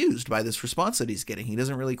confused by this response that he's getting. He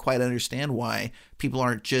doesn't really quite understand why people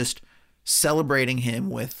aren't just celebrating him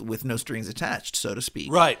with no strings attached, so to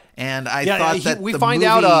speak. Right. And I thought that we find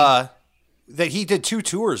out that he did 2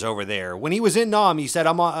 tours over there. When he was in Nam, he said,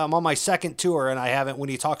 I'm on my second tour, and I haven't, when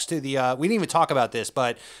he talks to the, we didn't even talk about this,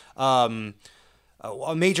 but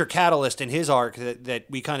a major catalyst in his arc that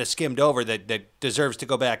we kind of skimmed over that deserves to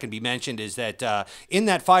go back and be mentioned is that in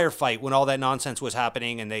that firefight, when all that nonsense was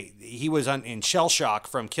happening and he was in shell shock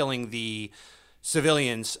from killing the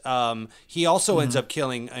civilians, he also ends up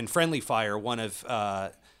killing in friendly fire one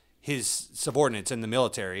of his subordinates in the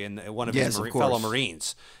military and one of his fellow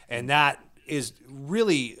Marines. And that is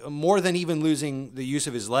really more than even losing the use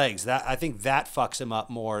of his legs. That I think that fucks him up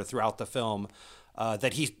more throughout the film.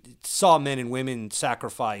 That he saw men and women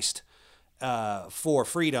sacrificed for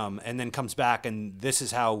freedom, and then comes back, and this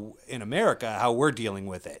is how in America how we're dealing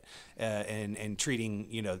with it, and treating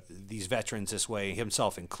these veterans this way,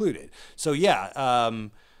 himself included. So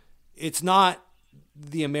it's not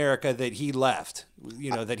the America that he left,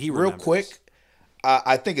 that he remembers. Real quick,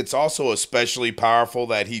 I think it's also especially powerful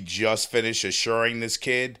that he just finished assuring this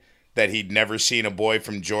kid that he'd never seen a boy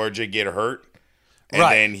from Georgia get hurt. And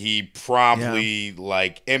then he promptly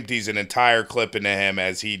empties an entire clip into him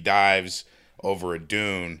as he dives over a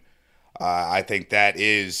dune. I think that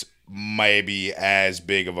is maybe as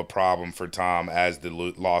big of a problem for Tom as the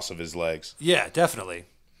loss of his legs. Yeah, definitely.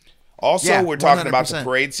 Also, we're talking 100%. About the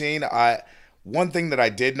parade scene. One thing that I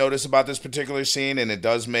did notice about this particular scene, and it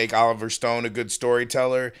does make Oliver Stone a good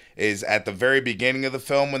storyteller, is at the very beginning of the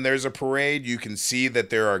film when there's a parade, you can see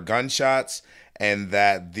that there are gunshots and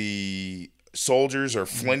that the soldiers are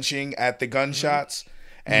flinching at the gunshots.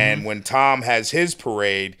 And when Tom has his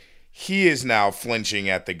parade, he is now flinching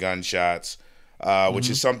at the gunshots, which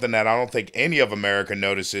is something that I don't think any of America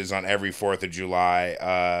notices on every 4th of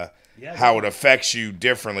July, how it affects you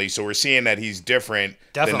differently. So we're seeing that he's different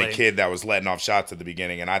than the kid that was letting off shots at the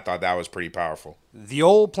beginning, and I thought that was pretty powerful. The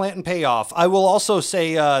old plant and payoff. I will also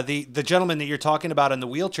say the gentleman that you're talking about in the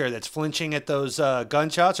wheelchair that's flinching at those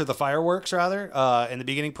gunshots, or the fireworks rather, in the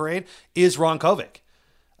beginning parade, is Ron Kovic.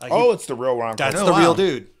 It's the real Ron Kovic. That's the real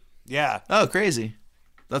dude. Yeah. Oh, crazy.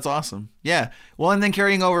 That's awesome. Yeah. Well, and then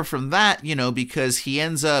carrying over from that, because he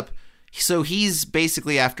ends up, so he's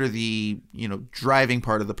basically after the, driving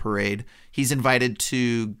part of the parade, he's invited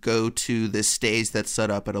to go to this stage that's set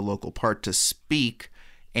up at a local park to speak,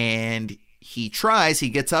 and he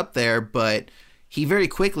gets up there, but he very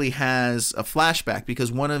quickly has a flashback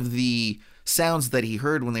because one of the sounds that he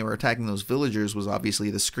heard when they were attacking those villagers was obviously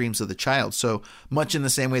the screams of the child. So much in the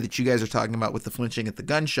same way that you guys are talking about with the flinching at the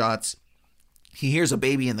gunshots, he hears a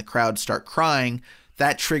baby in the crowd start crying.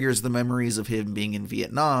 That triggers the memories of him being in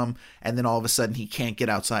Vietnam, and then all of a sudden he can't get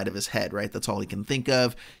outside of his head, right? That's all he can think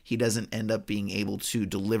of. He doesn't end up being able to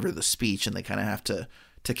deliver the speech, and they kind of have to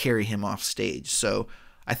carry him off stage. So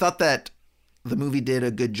I thought that the movie did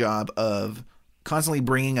a good job of constantly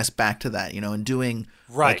bringing us back to that, and doing,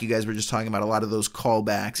 like you guys were just talking about, a lot of those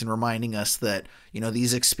callbacks and reminding us that,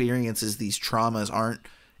 these experiences, these traumas aren't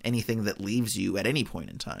anything that leaves you at any point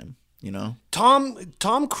in time.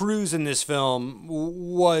 Tom Cruise in this film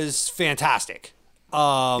was fantastic.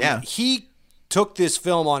 He took this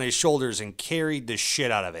film on his shoulders and carried the shit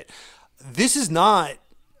out of it. This is not,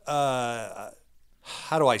 how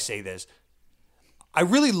do I say this? I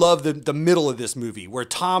really love the middle of this movie where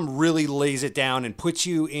Tom really lays it down and puts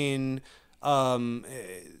you in the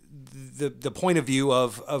point of view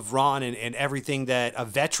of Ron and everything that a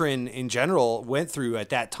veteran in general went through at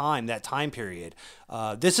that time period.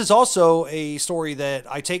 This is also a story that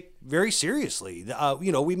I take very seriously.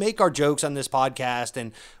 We make our jokes on this podcast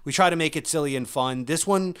and we try to make it silly and fun. This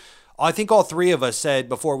one, I think all three of us said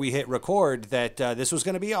before we hit record that this was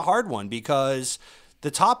going to be a hard one because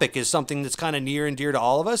the topic is something that's kind of near and dear to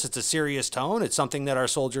all of us. It's a serious tone. It's something that our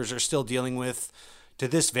soldiers are still dealing with to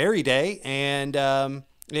this very day. And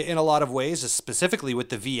in a lot of ways, specifically with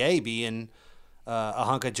the VA being a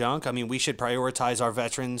hunk of junk. I mean, we should prioritize our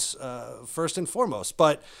veterans first and foremost.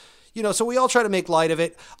 But, so we all try to make light of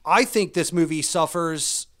it. I think this movie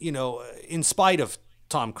suffers, in spite of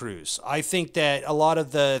Tom Cruise. I think that a lot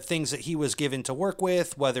of the things that he was given to work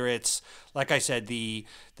with, whether it's, like I said, the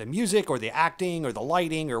music or the acting or the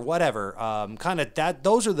lighting or whatever,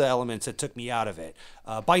 those are the elements that took me out of it.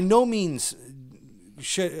 By no means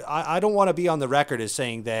I don't want to be on the record as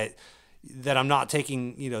saying that I'm not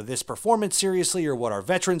taking, this performance seriously or what our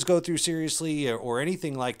veterans go through seriously or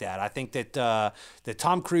anything like that. I think that that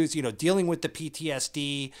Tom Cruise, dealing with the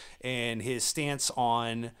PTSD and his stance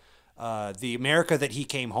on the America that he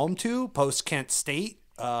came home to post Kent State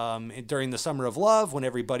during the Summer of Love, when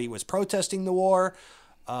everybody was protesting the war,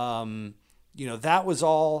 that was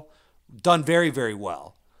all done very, very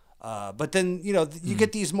well. But then, you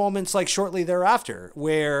get these moments like shortly thereafter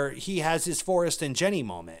where he has his Forrest and Jenny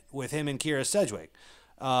moment with him and Keira Sedgwick,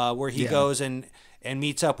 where he goes and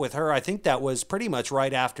meets up with her. I think that was pretty much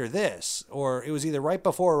right after this, or it was either right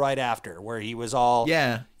before or right after, where he was all,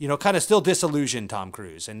 kind of still disillusioned Tom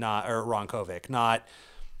Cruise and or Ron Kovic, not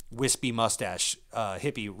wispy mustache,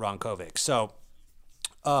 hippie Ron Kovic. So,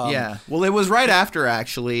 well, it was right after,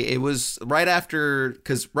 actually. It was right after,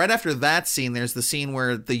 because right after that scene, there's the scene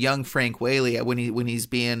where the young Frank Whaley, when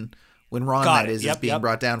Ron is being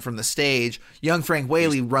brought down from the stage, young Frank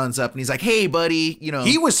Whaley runs up and he's like, "Hey, buddy,"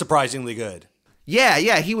 He was surprisingly good.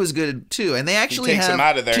 Yeah, he was good too. And they actually takes him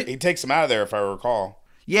out of there. He takes him out of there, if I recall.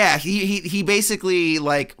 Yeah, he basically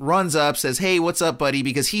runs up, says, "Hey, what's up, buddy?"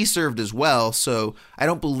 Because he served as well. So I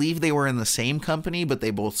don't believe they were in the same company, but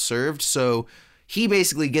they both served. So he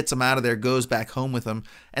basically gets him out of there, goes back home with him.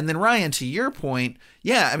 And then Ryan, to your point,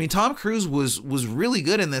 Tom Cruise was really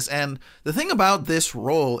good in this. And the thing about this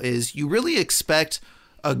role is you really expect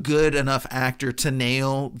a good enough actor to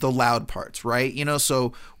nail the loud parts, right?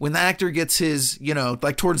 So when the actor gets his,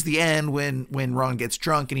 towards the end when Ron gets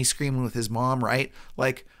drunk and he's screaming with his mom, right?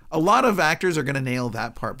 A lot of actors are going to nail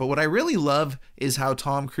that part. But what I really love is how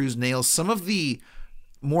Tom Cruise nails some of the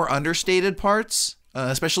more understated parts,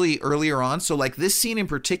 especially earlier on. So this scene in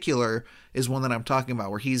particular is one that I'm talking about,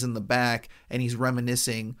 where he's in the back and he's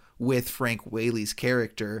reminiscing with Frank Whaley's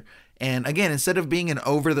character. And again, instead of being an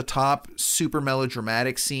over-the-top, super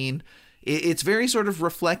melodramatic scene, it's very sort of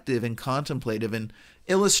reflective and contemplative and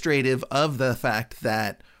illustrative of the fact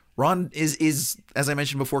that Ron is, as I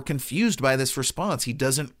mentioned before, confused by this response. He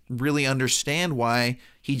doesn't really understand why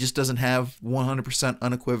he just doesn't have 100%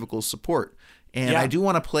 unequivocal support. And I do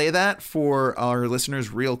want to play that for our listeners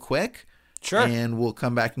real quick. Sure. And we'll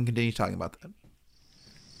come back and continue talking about that.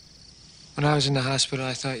 When I was in the hospital,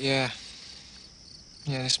 I thought, yeah,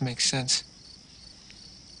 this makes sense.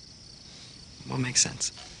 What makes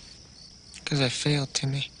sense? Because I failed,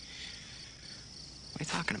 Timmy. What are you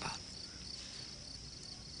talking about?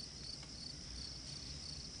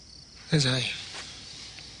 Because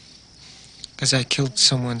I killed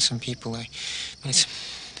some people. I made some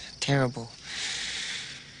terrible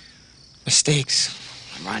mistakes.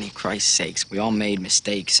 Ronnie, Christ's sakes, we all made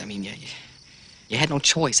mistakes. I mean, you had no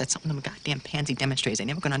choice. That's something them goddamn pansy demonstrators ain't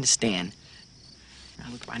never gonna understand.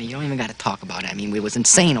 Now, look, Ronnie, you don't even gotta talk about it. I mean, it was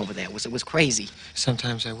insane over there. It was crazy.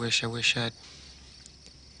 Sometimes I wish I'd...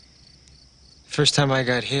 First time I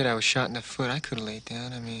got hit, I was shot in the foot. I could have laid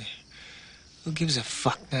down. I mean, who gives a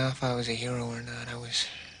fuck now if I was a hero or not? I was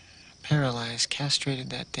paralyzed,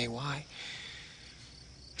 castrated that day. Why?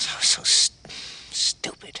 I was so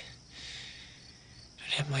stupid.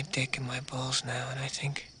 I have my dick and my balls now, and I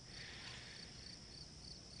think,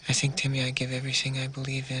 Timmy, I give everything I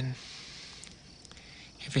believe in,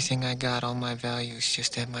 everything I got, all my values,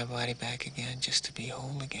 just to have my body back again, just to be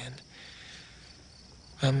whole again.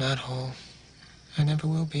 I'm not whole. I never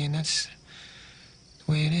will be, and that's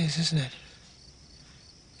the way it is, isn't it?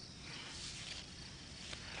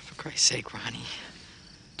 For Christ's sake, Ronnie,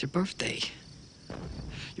 it's your birthday.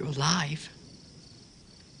 You're alive.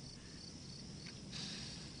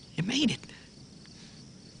 You made it.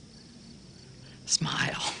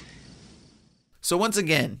 Smile. So once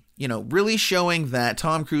again, really showing that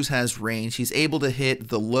Tom Cruise has range. He's able to hit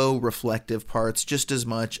the low reflective parts just as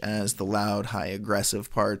much as the loud, high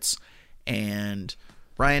aggressive parts. And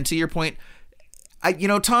Ryan, to your point,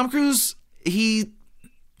 Tom Cruise,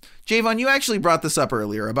 Javon, you actually brought this up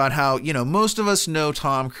earlier about how, most of us know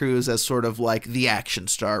Tom Cruise as sort of like the action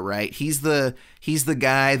star, right? He's the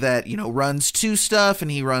guy that, runs to stuff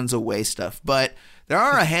and he runs away stuff. But there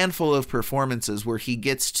are a handful of performances where he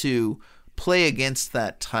gets to play against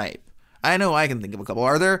that type. I know I can think of a couple.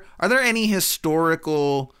 Are there any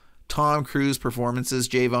historical Tom Cruise performances,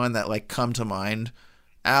 Javon, that come to mind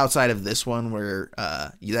outside of this one where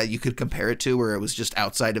that you could compare it to, where it was just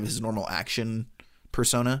outside of his normal action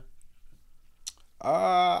persona?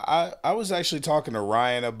 I was actually talking to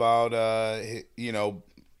Ryan about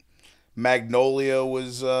Magnolia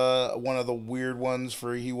was one of the weird ones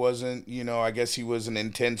for he wasn't, I guess he was an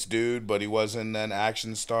intense dude, but he wasn't an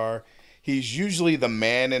action star. He's usually the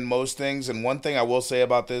man in most things, and one thing I will say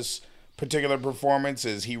about this particular performance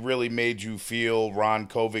is he really made you feel Ron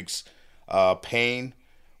Kovic's pain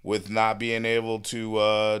with not being able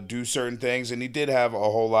to do certain things, and he did have a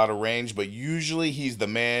whole lot of range, but usually he's the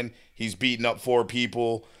man. He's beating up 4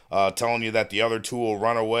 people, telling you that the other 2 will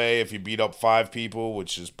run away if you beat up 5 people,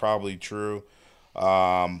 which is probably true.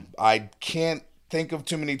 I can't think of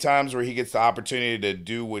too many times where he gets the opportunity to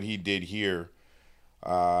do what he did here.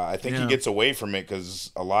 I think he gets away from it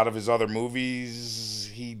because a lot of his other movies,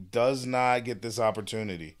 he does not get this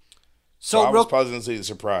opportunity. So I was pleasantly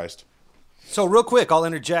surprised. So real quick, I'll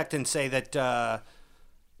interject and say that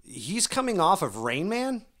he's coming off of Rain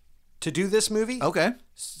Man to do this movie. Okay.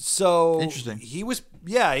 So interesting. He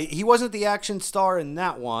wasn't the action star in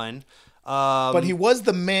that one. But he was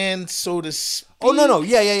the man, so to speak. Oh, no.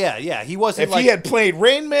 Yeah. He wasn't If he had played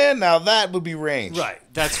Rain Man, now that would be range. Right.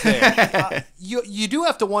 That's fair. You do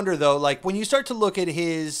have to wonder, though, like when you start to look at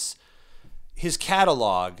his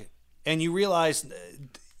catalog and you realize...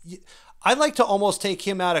 I like to almost take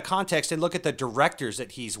him out of context and look at the directors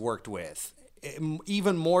that he's worked with,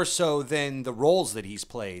 even more so than the roles that he's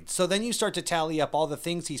played. So then you start to tally up all the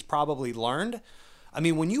things he's probably learned. I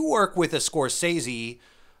mean, when you work with a Scorsese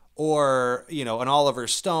or, an Oliver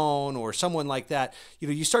Stone or someone like that,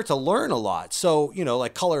 you start to learn a lot. So,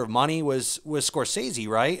 like Color of Money was Scorsese,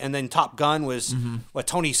 right? And then Top Gun was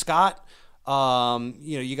Tony Scott.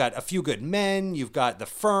 You got A Few Good Men, you've got The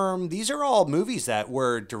Firm. These are all movies that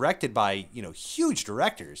were directed by, huge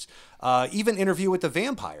directors. Even Interview with the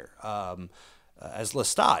Vampire, as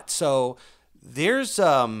Lestat. So there's,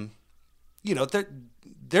 there's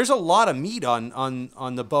a lot of meat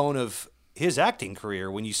on the bone of his acting career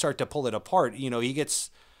when you start to pull it apart. He gets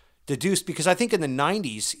deduced because I think in the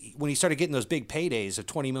 90s, when he started getting those big paydays of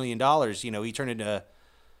 $20 million, he turned into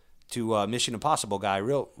Mission Impossible guy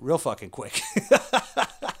real fucking quick.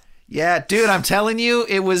 Yeah, dude, I'm telling you,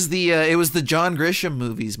 it was the John Grisham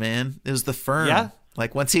movies, man. It was The Firm. Yeah.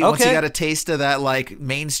 Like once he got a taste of that like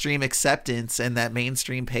mainstream acceptance and that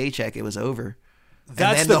mainstream paycheck, it was over.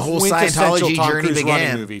 That's and then the whole Scientology Tom journey Cruise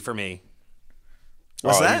began. Movie for me.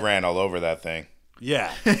 What's that? He ran all over that thing.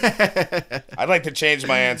 Yeah. I'd like to change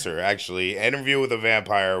my answer, actually. Interview with a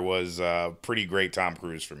Vampire was pretty great Tom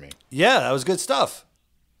Cruise for me. Yeah, that was good stuff.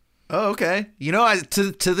 Oh, okay.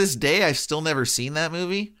 To this day, I've still never seen that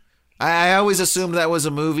movie. I always assumed that was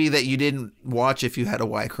a movie that you didn't watch if you had a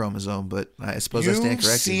Y chromosome, but I suppose I stand corrected.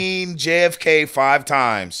 You've seen JFK 5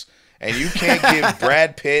 times, and you can't give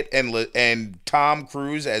Brad Pitt and Tom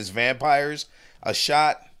Cruise as vampires a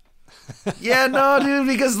shot. Yeah, no, dude,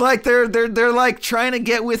 because like they're like trying to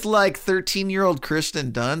get with like 13-year-old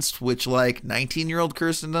Kirsten Dunst, which like 19-year-old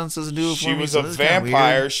Kirsten Dunst doesn't do it for me. She was a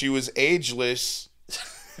vampire. She was ageless.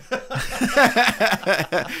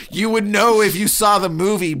 You would know if you saw the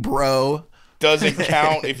movie, bro. Doesn't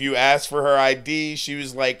count if you ask for her ID. She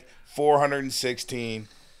was like 416.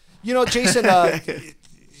 Jason,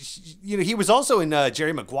 he was also in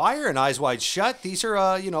Jerry Maguire and Eyes Wide Shut. These are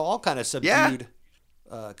all kind of subdued,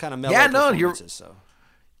 kind of mellow performances. So.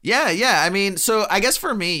 Yeah. I mean, so I guess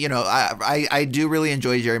for me, I do really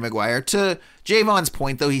enjoy Jerry Maguire. To Javon's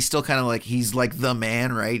point, though, he's still kind of like, he's like the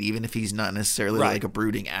man, right? Even if he's not necessarily like a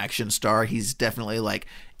brooding action star, he's definitely like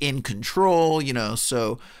in control,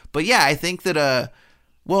 so, but yeah, I think that,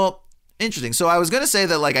 interesting. So I was going to say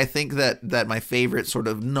that, like, I think that my favorite sort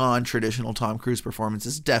of non-traditional Tom Cruise performance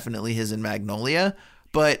is definitely his in Magnolia.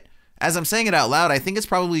 But as I'm saying it out loud, I think it's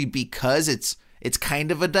probably because it's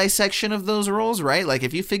kind of a dissection of those roles, right? Like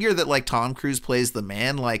if you figure that like Tom Cruise plays the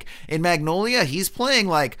man, like in Magnolia, he's playing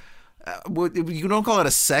like, you don't call it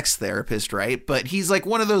a sex therapist, right? But he's like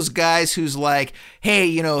one of those guys who's like,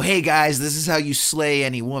 hey, hey guys, this is how you slay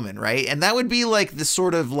any woman, right? And that would be like the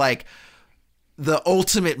sort of like the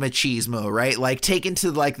ultimate machismo, right? Like taken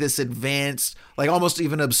to like this advanced, like almost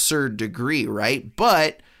even absurd degree, right?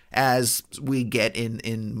 But as we get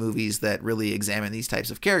in movies that really examine these types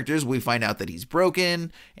of characters, we find out that he's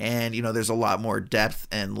broken and, there's a lot more depth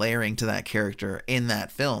and layering to that character in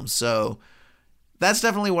that film. So that's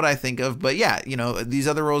definitely what I think of. But yeah, these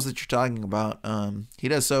other roles that you're talking about, he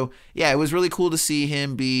does. So yeah, it was really cool to see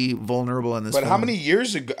him be vulnerable in this film. How many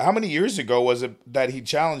years ago was it that he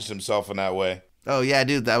challenged himself in that way? Oh yeah,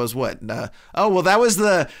 dude, that was what? That was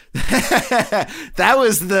the that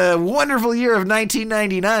was the wonderful year of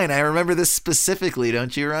 1999. I remember this specifically,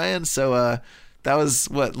 don't you, Ryan? So that was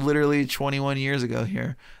what, literally 21 years ago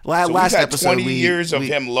here. Last we've had episode, 20 years of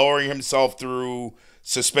him lowering himself through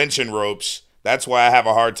suspension ropes. That's why I have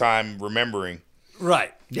a hard time remembering.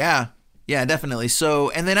 Right. Yeah, definitely. So,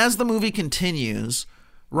 and then as the movie continues,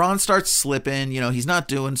 Ron starts slipping, he's not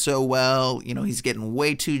doing so well. He's getting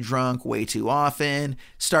way too drunk, way too often,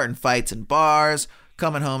 starting fights in bars,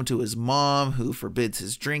 coming home to his mom, who forbids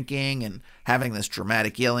his drinking, and having this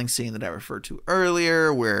dramatic yelling scene that I referred to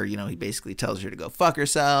earlier, where, he basically tells her to go fuck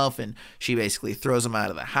herself, and she basically throws him out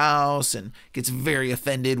of the house, and gets very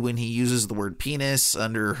offended when he uses the word penis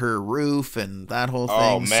under her roof, and that whole thing.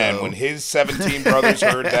 Oh, man, when his 17 brothers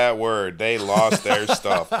heard that word, they lost their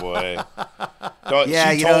stuff, boy.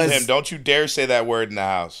 She told him, don't you dare say that word in the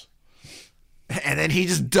house. And then he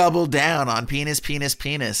just doubled down on penis.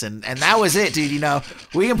 And that was it, dude.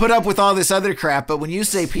 We can put up with all this other crap, but when you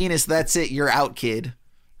say penis, that's it. You're out, kid.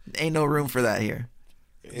 Ain't no room for that here.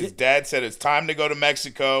 His dad said it's time to go to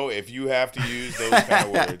Mexico if you have to use those kind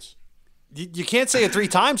of words. You can't say it 3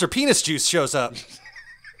 times or penis juice shows up.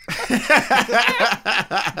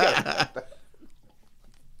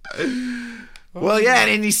 Well, yeah,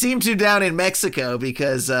 and he seemed to down in Mexico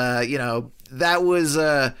because, that was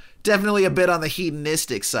definitely a bit on the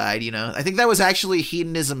hedonistic side, I think that was actually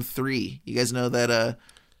Hedonism 3. You guys know that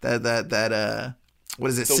what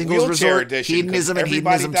is it? The Singles Resort edition, Hedonism and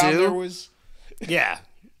Hedonism 2? Yeah.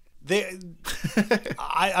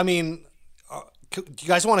 I mean, do you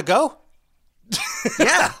guys want to go?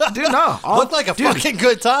 Yeah, dude, no. Looked like a fucking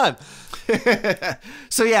good time.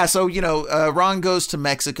 So Ron goes to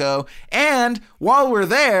Mexico, and while we're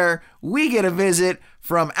there, we get a visit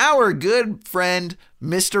from our good friend,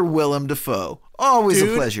 Mr. Willem Dafoe. Always a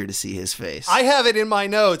pleasure to see his face. I have it in my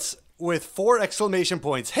notes with 4 exclamation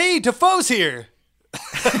points. Hey, Dafoe's here.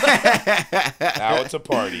 Now it's a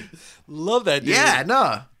party. Love that dude. Yeah,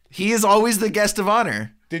 no. He is always the guest of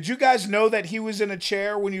honor. Did you guys know that he was in a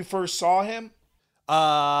chair when you first saw him?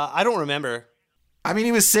 I don't remember. I mean,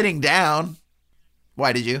 he was sitting down.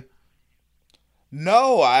 Why did you?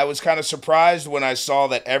 No, I was kind of surprised when I saw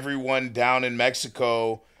that everyone down in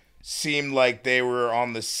Mexico seemed like they were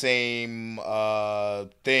on the same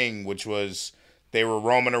thing, which was they were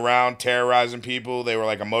roaming around terrorizing people. They were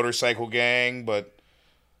like a motorcycle gang, but,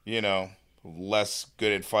 less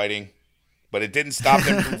good at fighting. But it didn't stop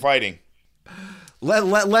them from fighting.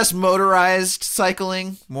 Less motorized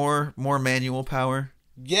cycling, more manual power.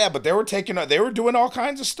 Yeah, but they were doing all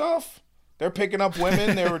kinds of stuff. They're picking up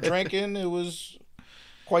women. They were drinking. It was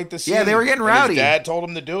quite the scene. Yeah, they were getting rowdy. His dad told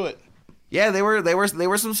him to do it. Yeah, they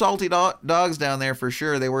were some salty dogs down there for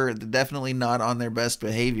sure. They were definitely not on their best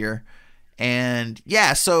behavior. And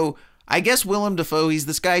yeah, so I guess Willem Dafoe, he's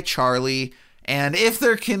this guy Charlie, and if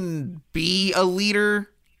there can be a leader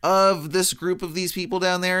of this group of these people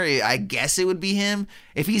down there, I guess it would be him.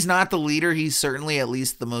 If he's not the leader, he's certainly at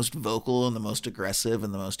least the most vocal and the most aggressive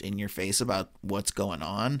and the most in your face about what's going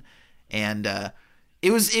on. And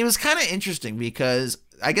it was kind of interesting because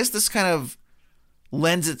I guess this kind of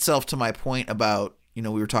lends itself to my point about, we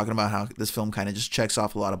were talking about how this film kind of just checks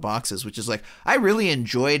off a lot of boxes, which is like, I really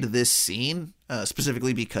enjoyed this scene,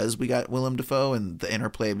 specifically because we got Willem Dafoe and the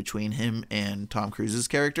interplay between him and Tom Cruise's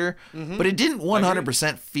character, but it didn't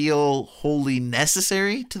 100% feel wholly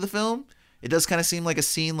necessary to the film. It does kind of seem like a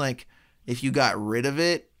scene, like if you got rid of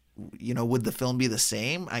it, would the film be the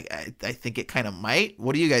same? I think it kind of might.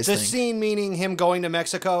 What do you guys think? The scene meaning him going to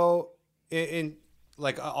Mexico in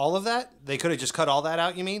like all of that? They could have just cut all that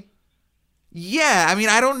out, you mean? Yeah, I mean,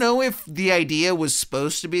 I don't know if the idea was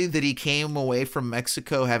supposed to be that he came away from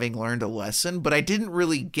Mexico having learned a lesson, but I didn't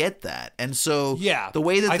really get that. And so the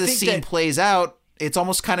way that this scene plays out, it's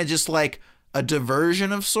almost kind of just like a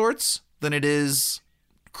diversion of sorts than it is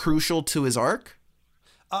crucial to his arc.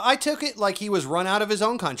 I took it like he was run out of his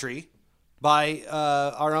own country by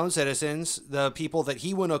our own citizens, the people that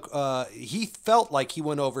he felt like he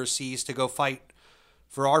went overseas to go fight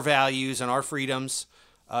for our values and our freedoms.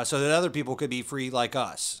 So that other people could be free like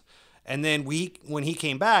us. And then when he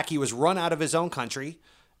came back, he was run out of his own country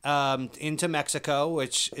into Mexico,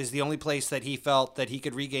 which is the only place that he felt that he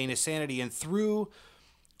could regain his sanity. And through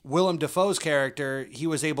Willem Dafoe's character, he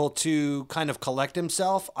was able to kind of collect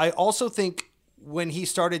himself. I also think when he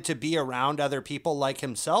started to be around other people like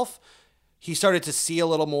himself, he started to see a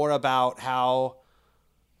little more about how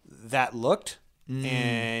that looked.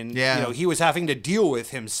 And he was having to deal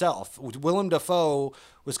with himself. Willem Dafoe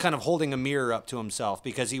was kind of holding a mirror up to himself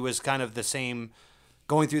because he was kind of the same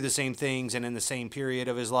going through the same things and in the same period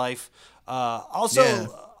of his life. Odd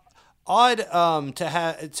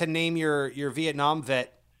to name your Vietnam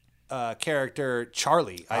vet character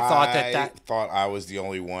Charlie. I thought I was the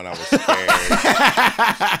only one. I was scared.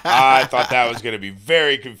 I thought that was going to be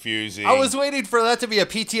very confusing. I was waiting for that to be a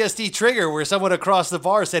PTSD trigger where someone across the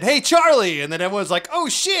bar said, "Hey, Charlie," and then everyone's like, "Oh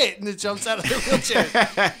shit," and it jumps out of their wheelchair.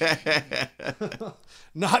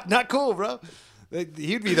 Not cool, bro.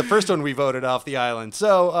 He'd be the first one we voted off the island.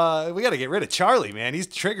 So we got to get rid of Charlie, man. He's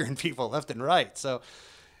triggering people left and right. So,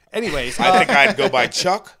 anyways, I think I'd go by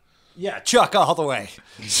Chuck. Yeah, Chuck all the way.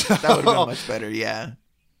 That would have been much better, yeah.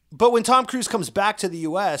 But when Tom Cruise comes back to the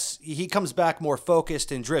U.S., he comes back more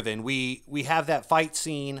focused and driven. We have that fight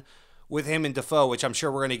scene with him and Dafoe, which I'm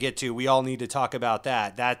sure we're going to get to. We all need to talk about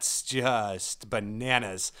that. That's just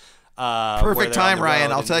bananas. Perfect time,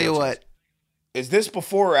 Ryan. I'll tell you what. Is this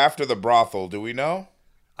before or after the brothel? Do we know?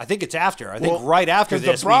 I think it's after. I think right after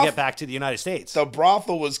this, we get back to the United States. The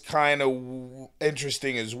brothel was kind of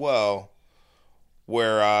interesting as well.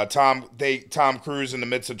 Where Tom Cruise, in the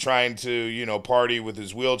midst of trying to party with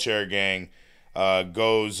his wheelchair gang,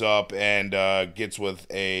 goes up and gets with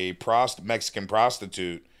a Mexican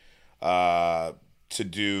prostitute to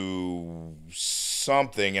do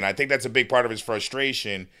something, and I think that's a big part of his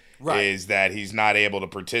frustration. Right. Is that he's not able to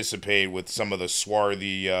participate with some of the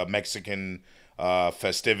swarthy Mexican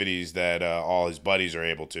festivities that all his buddies are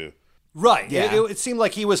able to. Right. Yeah. It seemed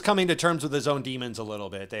like he was coming to terms with his own demons a little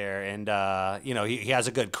bit there. And, he has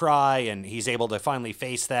a good cry and he's able to finally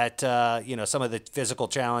face that, some of the physical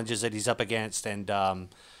challenges that he's up against. And,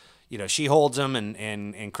 she holds him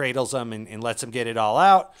and cradles him and lets him get it all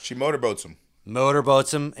out. She motorboats him.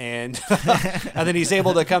 And and then he's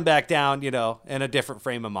able to come back down, in a different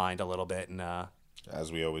frame of mind a little bit. And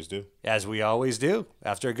as we always do. As we always do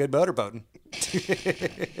after a good motorboating.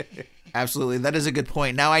 Absolutely. That is a good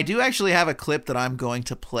point. Now, I do actually have a clip that I'm going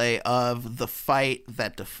to play of the fight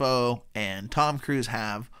that Dafoe and Tom Cruise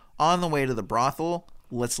have on the way to the brothel.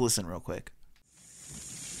 Let's listen real quick.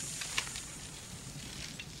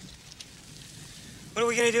 What are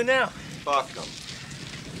we going to do now? Fuck them.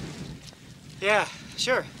 Yeah,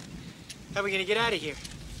 sure. How are we going to get out of here?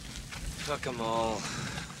 Fuck them all.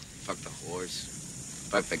 Fuck the horse.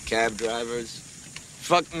 Fuck the cab drivers.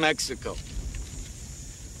 Fuck Mexico.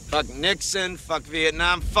 Fuck Nixon, fuck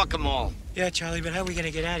Vietnam, fuck them all. Yeah, Charlie, but how are we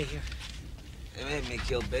gonna get out of here? They made me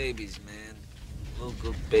kill babies, man. Little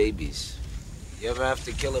good babies. You ever have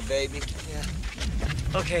to kill a baby?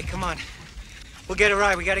 Yeah. Okay, come on. We'll get a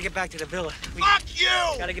ride. We gotta get back to the villa. Fuck you!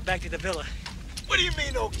 Gotta get back to the villa. What do you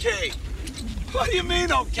mean, okay? What do you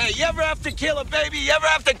mean, okay? You ever have to kill a baby? You ever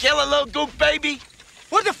have to kill a little goop baby?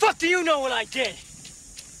 What the fuck do you know what I did?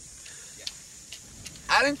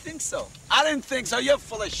 I didn't think so. You're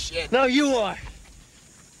full of shit. No, you are.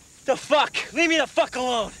 The fuck? Leave me the fuck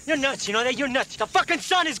alone. You're nuts, you know that? You're nuts. The fucking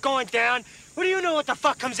sun is going down. What do you know what the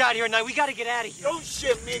fuck comes out here at night? We gotta get out of here. Don't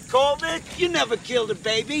shit me, Coleman. You never killed a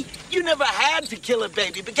baby. You never had to kill a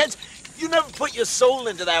baby because you never put your soul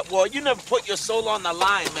into that war. You never put your soul on the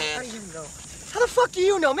line, man. How do you know? How the fuck do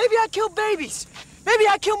you know? Maybe I killed babies. Maybe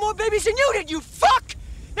I killed more babies than you did, you fuck!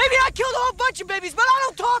 Maybe I killed a whole bunch of babies, but I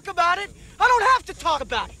don't talk about it. I don't have to talk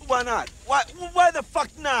about it. Why not? Why the fuck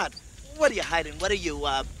not? What are you hiding? What are you,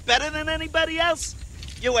 better than anybody else?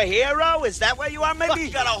 You a hero? Is that where you are? Maybe you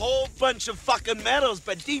got a whole bunch of fucking medals,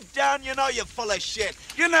 but deep down, you know you're full of shit.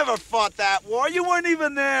 You never fought that war. You weren't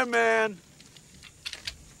even there, man.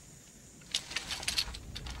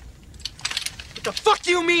 What the fuck do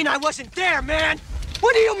you mean I wasn't there, man?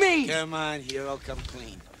 What do you mean? Come on, hero, come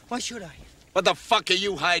clean. Why should I? What the fuck are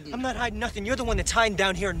you hiding? I'm not hiding nothing. You're the one that's hiding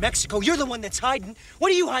down here in Mexico. You're the one that's hiding.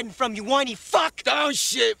 What are you hiding from, you whiny fuck? Don't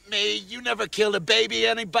shit me. You never killed a baby,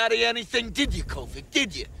 anybody, anything, did you, Kovic?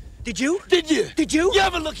 Did you? Did you? Did you? Did you? You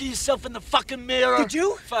ever look at yourself in the fucking mirror? Did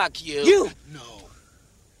you? Fuck you. You? No.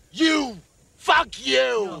 You. Fuck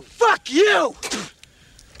you. No, fuck you.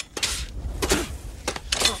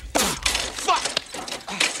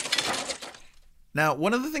 Now,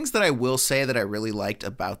 one of the things that I will say that I really liked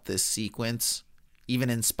about this sequence, even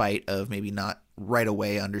in spite of maybe not right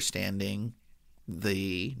away understanding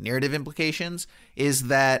the narrative implications, is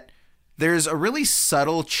that there's a really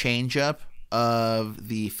subtle change up of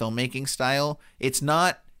the filmmaking style. It's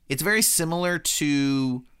very similar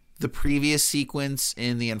to the previous sequence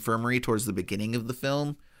in the infirmary towards the beginning of the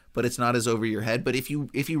film, but it's not as over your head. But if you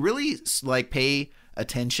really pay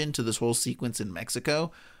attention to this whole sequence in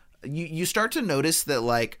Mexico, you start to notice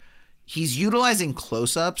that he's utilizing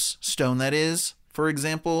close-ups, Stone that is, for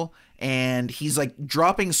example, and he's like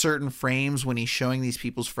dropping certain frames when he's showing these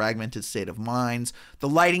people's fragmented state of minds. The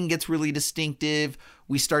lighting gets really distinctive.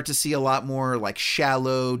 We start to see a lot more like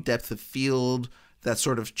shallow depth of field, that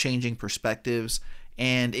sort of changing perspectives.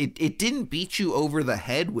 And it didn't beat you over the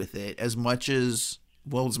head with it as much as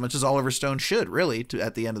Oliver Stone should, really,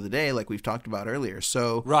 at the end of the day, like we've talked about earlier.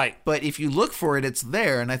 So, right. But if you look for it, it's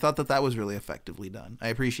there. And I thought that was really effectively done. I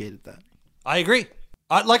appreciated that. I agree.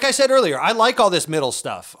 Like I said earlier, I like all this middle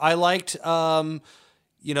stuff. I liked, the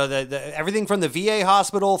everything from the VA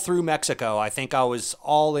hospital through Mexico. I think I was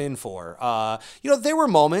all in for. There were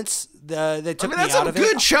moments that took me out of it. That's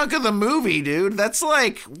a good chunk of the movie, dude. That's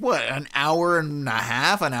like, what, an hour and a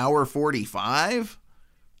half, an hour 45?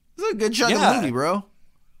 That's a good chunk of the movie, bro.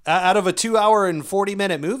 Out of a 2 hour and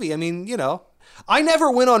 40-minute movie. I mean, I never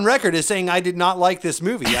went on record as saying I did not like this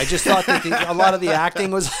movie. I just thought that a lot of the acting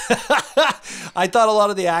was I thought a lot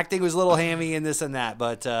of the acting was a little hammy and this and that.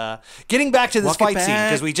 But getting back to this fight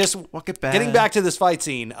scene, because getting back to this fight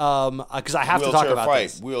scene, because I have to talk about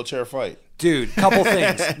this. Wheelchair fight. Dude, couple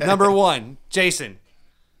things. Number one, Jason,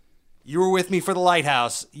 you were with me for The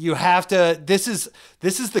Lighthouse. You have to. This is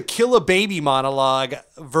the Kill a Baby monologue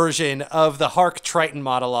version of the Hark Triton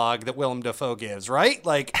monologue that Willem Dafoe gives, right?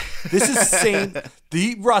 Like, this is same.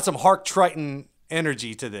 He brought some Hark Triton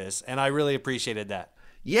energy to this, and I really appreciated that.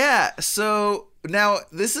 Yeah. So now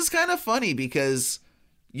this is kind of funny because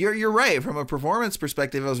you're right. From a performance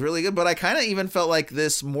perspective, it was really good, but I kind of even felt like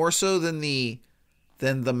this more so than the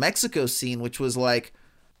Mexico scene, which was like,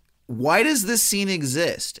 why does this scene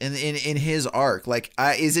exist in his arc? Like,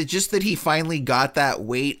 is it just that he finally got that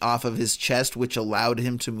weight off of his chest, which allowed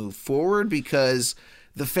him to move forward? Because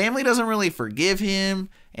the family doesn't really forgive him.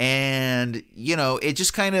 And, it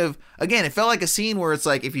just kind of, again, it felt like a scene where it's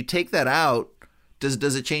like, if you take that out,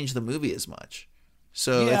 does it change the movie as much?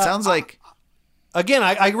 So it sounds like... Again,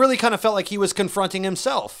 I really kind of felt like he was confronting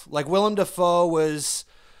himself. Like Willem Dafoe was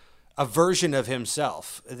a version of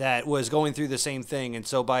himself that was going through the same thing. And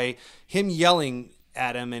so by him yelling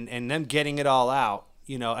at him and them getting it all out,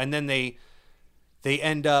 and then they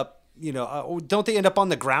end up, don't they end up on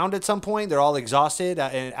the ground at some point? They're all exhausted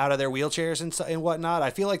and out of their wheelchairs and whatnot. I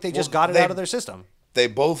feel like they just got it out of their system. They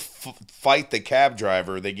both fight the cab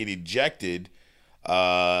driver. They get ejected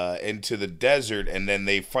into the desert, and then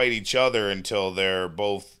they fight each other until they're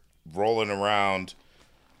both rolling around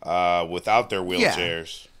without their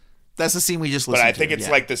wheelchairs. Yeah. That's the scene we just listened to. But I think it's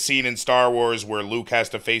like the scene in Star Wars where Luke has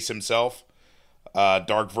to face himself,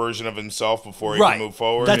 dark version of himself before he can move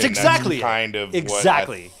forward. That's exactly that's kind of what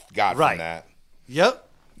I got from that. Yep.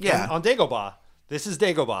 Yeah. On Dagobah. This is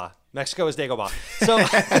Dagobah. Mexico is Dagobah. So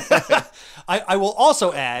I will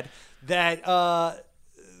also add that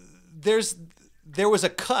there was a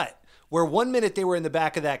cut where 1 minute they were in the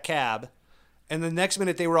back of that cab, and the next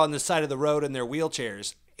minute they were on the side of the road in their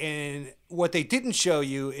wheelchairs. And what they didn't show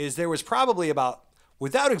you is there was probably about,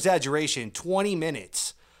 without exaggeration, 20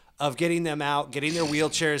 minutes of getting them out, getting their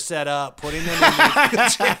wheelchairs set up, putting them in their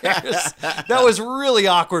wheelchairs. That was really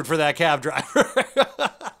awkward for that cab driver.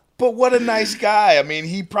 But what a nice guy. I mean,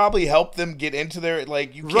 he probably helped them get into their,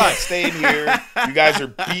 like, you can't stay in here. You guys are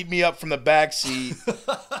beating me up from the back seat.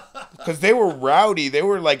 Because they were rowdy. They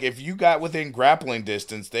were like, if you got within grappling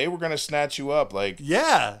distance, they were going to snatch you up. Like,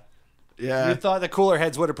 yeah. You thought the cooler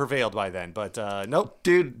heads would have prevailed by then, but nope.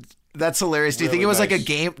 Dude, that's hilarious. Do you think it was like a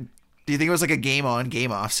game? Do you think it was like a game on,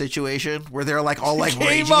 game off situation where they're like all like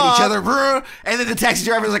raging at each other, bro? And then the taxi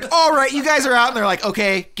driver's like, "All right, you guys are out," and they're like,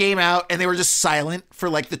 "Okay, game out," and they were just silent for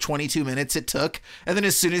like the 22 minutes it took. And then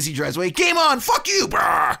as soon as he drives away, "Game on, fuck you,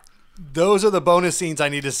 bro." Those are the bonus scenes I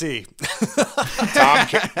need to see.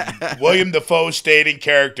 William Dafoe stayed in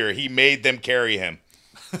character. He made them carry him.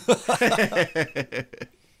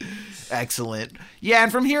 Excellent. Yeah,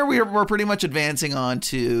 and from here we're pretty much advancing on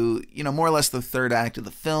to, more or less the third act of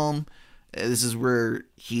the film. This is where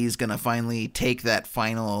he's going to finally take that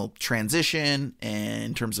final transition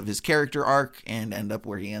in terms of his character arc and end up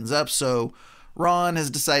where he ends up. So Ron has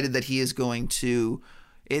decided that he is going to...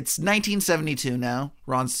 It's 1972 now.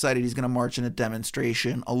 Ron's decided he's going to march in a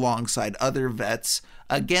demonstration alongside other vets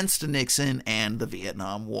against Nixon and the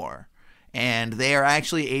Vietnam War. And they are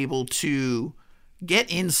actually able to get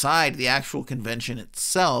inside the actual convention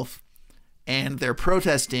itself, and they're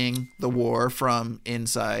protesting the war from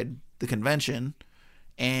inside the convention,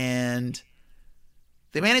 and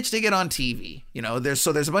they managed to get on TV. There's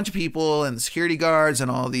a bunch of people and security guards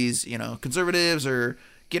and all these, conservatives are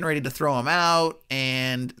getting ready to throw him out,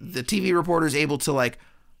 and the TV reporter is able to like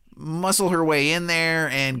muscle her way in there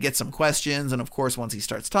and get some questions. And of course, once he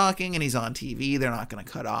starts talking and he's on TV, they're not going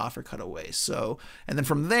to cut off or cut away. So, and then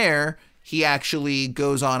from there, he actually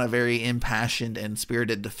goes on a very impassioned and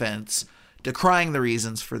spirited defense, decrying the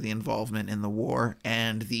reasons for the involvement in the war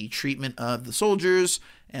and the treatment of the soldiers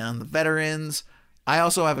and the veterans. I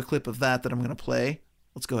also have a clip of that I'm going to play.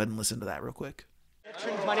 Let's go ahead and listen to that real quick.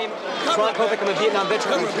 My name is Ron Kovic. I'm a Vietnam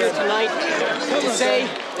veteran. I'm here tonight to say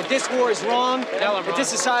that this war is wrong, that this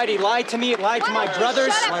society lied to me, it lied to my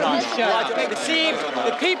brothers, deceived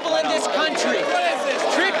the people in this country,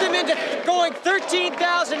 tricked them into going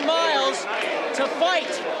 13,000 miles to fight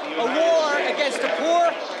a war against the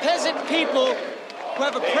poor peasant people who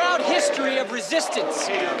have a proud history of resistance,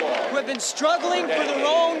 who have been struggling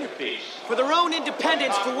for their own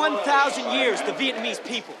independence for 1,000 years, the Vietnamese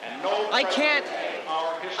people. I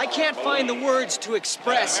can't find the words to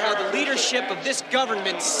express how the leadership of this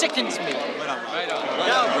government sickens me.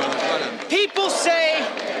 Now, people say,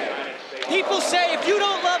 if you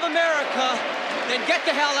don't love America, then get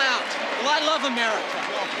the hell out. Well, I love America.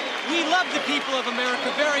 We love the people of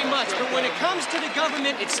America very much, but when it comes to the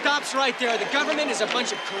government, it stops right there. The government is a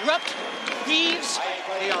bunch of corrupt thieves,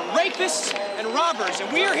 they are rapists and robbers,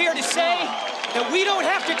 and we are here to say that we don't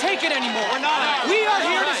have to take it anymore. We're not. We are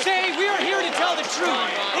here to say, we are here to tell the truth.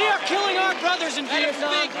 They are killing our brothers in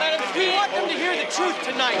Vietnam. We want them to hear the truth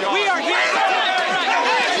tonight. We are here to tell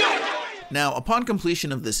them. Now, upon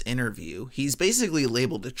completion of this interview, he's basically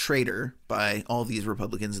labeled a traitor by all these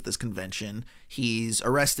Republicans at this convention. He's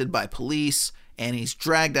arrested by police, and he's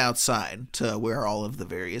dragged outside to where all of the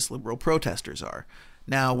various liberal protesters are.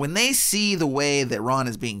 Now, when they see the way that Ron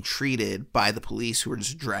is being treated by the police, who are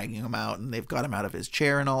just dragging him out, and they've got him out of his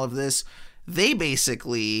chair and all of this, they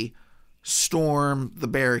basically storm the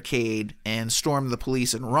barricade and storm the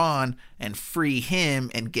police and Ron and free him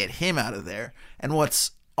and get him out of there. And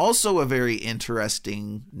what's also a very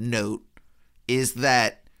interesting note is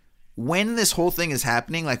that when this whole thing is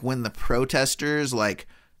happening, like when the protesters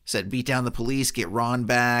said beat down the police, get Ron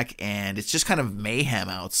back, and it's just kind of mayhem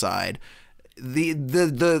outside,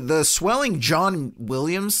 the swelling John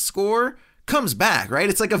Williams score comes back, right?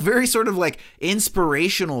 It's like a very sort of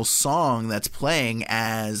inspirational song that's playing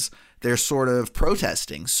as they're sort of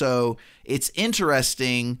protesting. So it's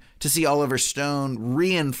interesting to see Oliver Stone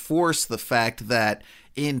reinforce the fact that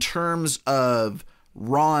in terms of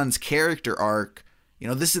Ron's character arc,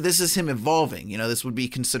 this is him evolving. This would be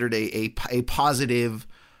considered a positive,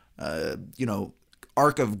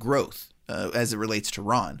 arc of growth as it relates to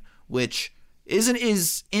Ron, which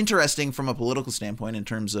is interesting from a political standpoint in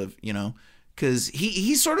terms of, because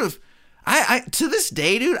he's sort of, I to this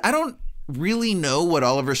day, dude, I don't really know what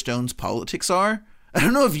Oliver Stone's politics are. I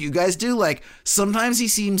don't know if you guys do. Sometimes he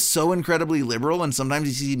seems so incredibly liberal and sometimes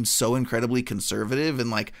he seems so incredibly conservative.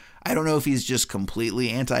 And I don't know if he's just completely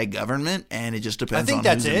anti-government and it just depends on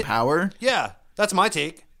who's in power. Yeah, that's my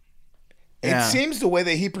take. It seems the way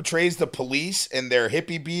that he portrays the police and their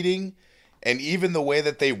hippie beating, and even the way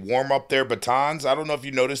that they warm up their batons. I don't know if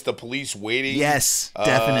you noticed the police waiting. Yes,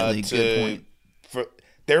 definitely. Good point.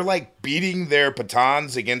 They're beating their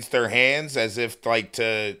batons against their hands as if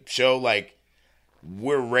to show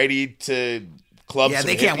we're ready to club some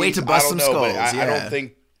they can't hippies. wait to bust some skulls. I don't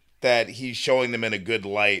think that he's showing them in a good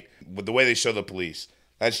light with the way they show the police.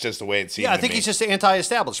 That's just the way it seems. Yeah, I think he's just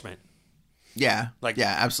anti-establishment. Yeah,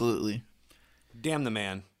 yeah, absolutely. Damn the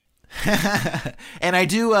man. And I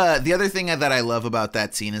do, the other thing that I love about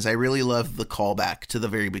that scene is I really love the callback to the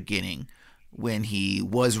very beginning when he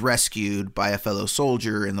was rescued by a fellow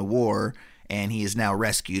soldier in the war and he is now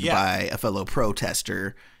rescued by a fellow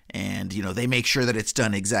protester. And, they make sure that it's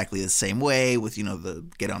done exactly the same way with, the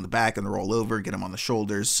get on the back and the roll over, get him on the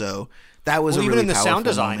shoulders. So that was a really even in the powerful sound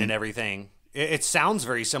design moment. and everything, it sounds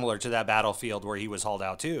very similar to that battlefield where he was hauled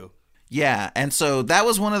out too. Yeah, and so that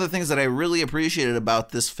was one of the things that I really appreciated about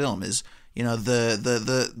this film is,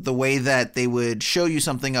 the way that they would show you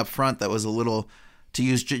something up front that was a little, to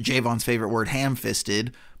use Javon's favorite word,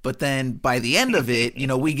 ham-fisted, but then by the end of it,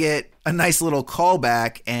 we get a nice little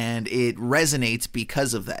callback and it resonates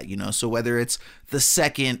because of that, so whether it's the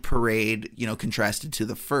second parade, contrasted to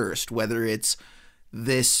the first, whether it's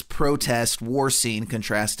this protest war scene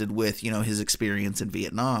contrasted with, his experience in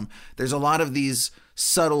Vietnam, there's a lot of these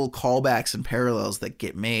subtle callbacks and parallels that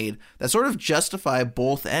get made that sort of justify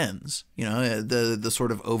both ends, the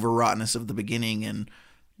sort of overwroughtness of the beginning and,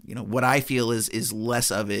 what I feel is less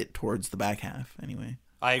of it towards the back half anyway.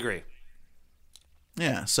 I agree.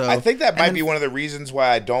 Yeah, so I think that might be one of the reasons why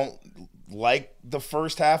I don't like the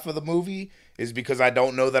first half of the movie is because I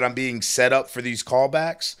don't know that I'm being set up for these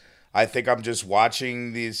callbacks. I think I'm just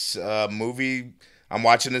watching this movie. I'm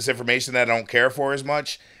watching this information that I don't care for as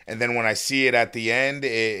much. And then when I see it at the end,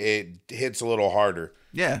 it hits a little harder.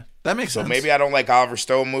 Yeah. That makes sense. So maybe I don't like Oliver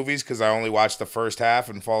Stone movies because I only watch the first half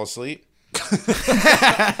and fall asleep. Gotta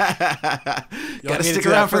stick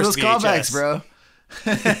around for those callbacks, bro.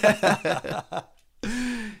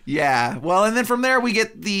 Yeah. Well, and then from there we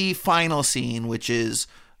get the final scene, which is,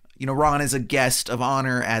 Ron is a guest of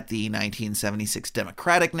honor at the 1976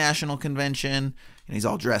 Democratic National Convention, and he's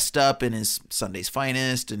all dressed up in his Sunday's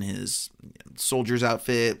Finest and his soldier's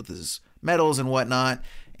outfit with his medals and whatnot.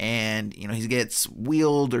 And, he gets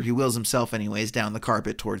wheeled, or he wheels himself anyways, down the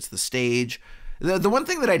carpet towards the stage. The one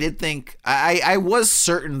thing that I did think, I was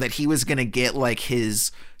certain that he was going to get like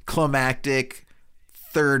his climactic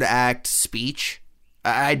third act speech.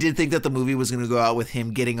 I did think that the movie was going to go out with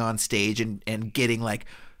him getting on stage and getting like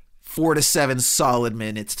 4 to 7 solid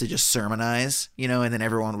minutes to just sermonize, and then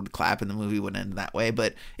everyone would clap and the movie would end that way.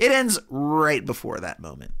 But it ends right before that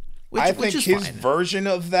moment. I think his version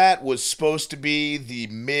of that was supposed to be the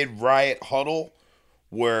mid-riot huddle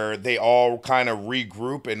where they all kind of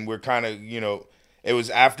regroup and we're kind of, it was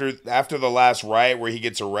after the last riot where he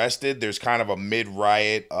gets arrested. There's kind of a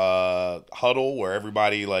mid-riot huddle where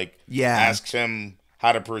everybody asks him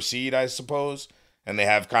how to proceed, I suppose. And they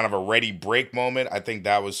have kind of a ready break moment. I think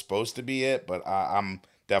that was supposed to be it, but I'm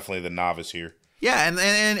definitely the novice here. Yeah,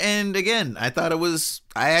 and again, I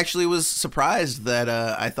actually was surprised that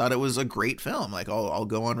I thought it was a great film. Like, I'll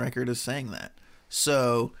go on record as saying that.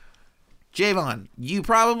 So, Javon, you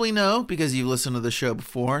probably know, because you've listened to the show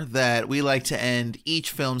before, that we like to end each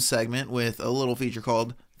film segment with a little feature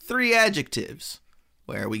called 3 Adjectives,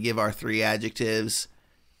 where we give our 3 adjectives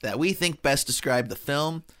that we think best describe the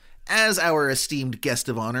film. As our esteemed guest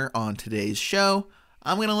of honor on today's show,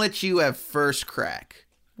 I'm going to let you have first crack.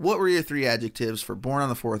 What were your 3 adjectives for Born on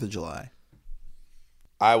the 4th of July?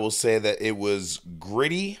 I will say that it was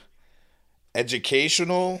gritty,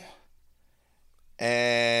 educational,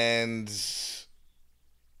 and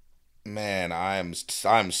man, I'm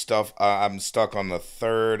stuck on the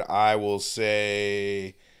third. I will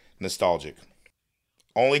say nostalgic.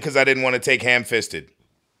 Only because I didn't want to take Ham-Fisted.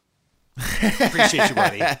 Appreciate you,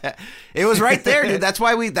 buddy. It was right there, dude. That's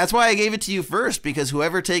why I gave it to you first, because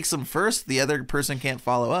whoever takes them first, the other person can't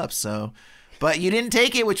follow up. So, but you didn't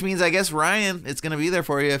take it, which means I guess Ryan, it's gonna be there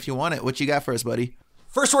for you if you want it. What you got for us, buddy?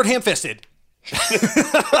 First word, ham-fisted.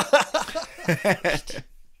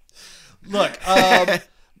 Look,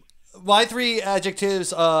 my 3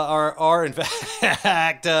 adjectives are in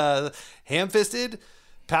fact ham-fisted,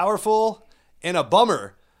 powerful, and a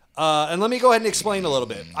bummer. And let me go ahead and explain a little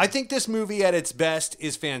bit. I think this movie at its best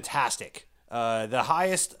is fantastic. The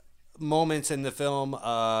highest moments in the film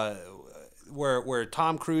where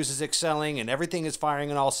Tom Cruise is excelling and everything is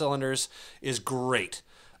firing on all cylinders is great.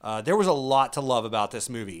 There was a lot to love about this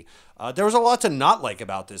movie. There was a lot to not like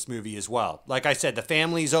about this movie as well. Like I said, the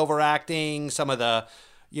family's overacting, some of the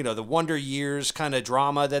the Wonder Years kind of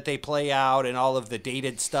drama that they play out and all of the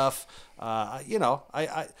dated stuff. They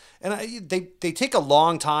take a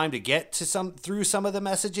long time to get to through some of the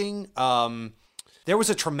messaging. There was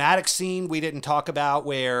a traumatic scene we didn't talk about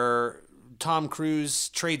where Tom Cruise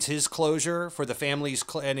trades his closure for the family's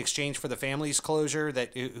in exchange for the family's closure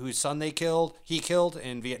whose son he killed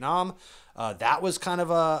in Vietnam. That was kind of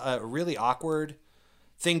a really awkward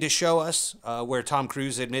thing to show us, where Tom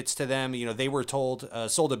Cruise admits to them, they were sold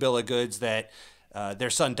a bill of goods that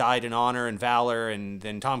their son died in honor and valor, and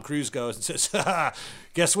then Tom Cruise goes and says,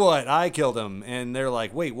 guess what? I killed him. And they're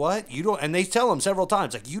like, wait, what? You don't? And they tell him several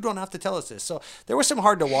times, like, you don't have to tell us this. So there were some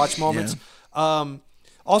hard to watch moments. Yeah.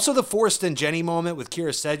 Also the Forrest and Jenny moment with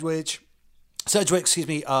Kira Sedgwick,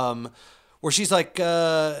 where she's like, you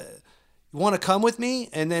want to come with me?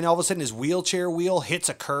 And then all of a sudden his wheelchair wheel hits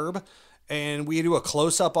a curb, and we do a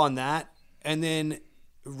close-up on that. And then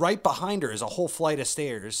right behind her is a whole flight of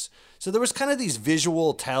stairs. So there was kind of these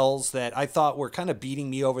visual tells that I thought were kind of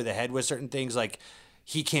beating me over the head with certain things, like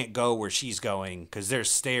he can't go where she's going because there's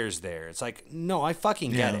stairs there. It's like, no, I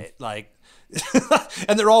fucking get it. Like,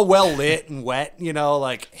 and they're all well lit and wet,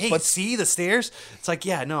 like, hey, but see the stairs? It's like,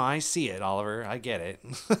 yeah, no, I see it, Oliver. I get it.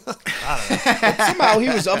 I don't know. But somehow he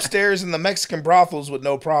was upstairs in the Mexican brothels with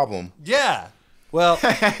no problem. Yeah. Well,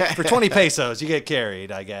 for 20 pesos, you get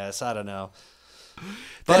carried, I guess. I don't know.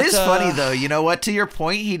 That is funny, though. You know what? To your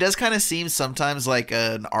point, he does kind of seem sometimes like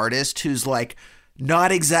an artist who's like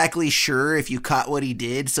not exactly sure if you caught what he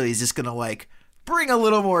did, so he's just gonna like bring a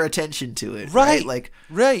little more attention to it, right? Like,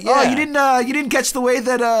 right? Yeah. Oh, you didn't catch the way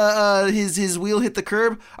that his wheel hit the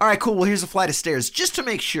curb. All right, cool. Well, here's a flight of stairs, just to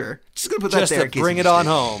make sure. Just gonna put that there. Just to bring it on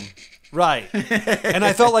home. Right. And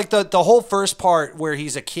I felt like the whole first part where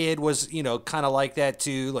he's a kid was, you know, kind of like that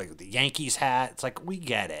too, like the Yankees hat. It's like, we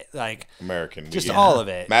get it. Like American. Just all of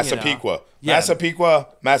it. Massapequa. You know? Yeah.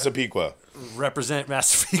 Massapequa. Represent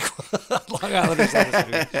Massapequa. Long Islanders.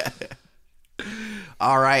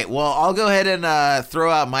 All right. Well, I'll go ahead and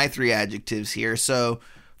throw out my 3 adjectives here. So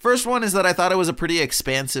first one is that I thought it was a pretty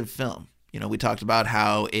expansive film. You know, we talked about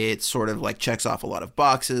how it sort of like checks off a lot of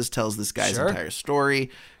boxes, tells this guy's entire story,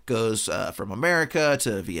 goes from America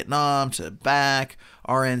to Vietnam to back,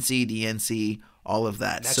 RNC, DNC, all of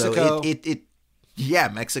that. Mexico. So yeah,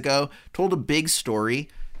 Mexico told a big story.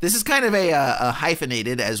 This is kind of a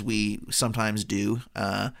hyphenated, as we sometimes do,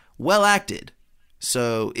 well acted.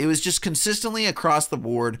 So it was just consistently across the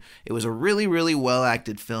board. It was a really, really well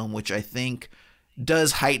acted film, which I think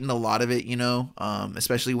does heighten a lot of it, you know,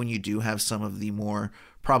 especially when you do have some of the more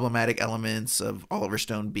problematic elements of Oliver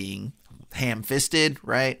Stone being ham-fisted,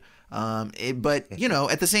 right? But, you know,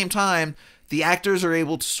 at the same time, the actors are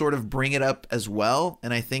able to sort of bring it up as well,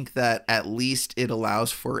 and I think that at least it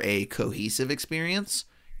allows for a cohesive experience,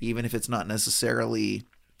 even if it's not necessarily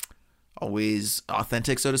always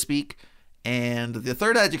authentic, so to speak. And the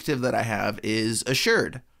third adjective that I have is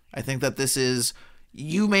assured. I think that this is...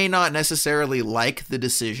 You may not necessarily like the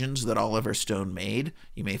decisions that Oliver Stone made.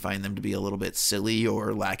 You may find them to be a little bit silly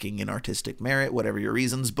or lacking in artistic merit, whatever your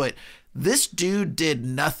reasons. But this dude did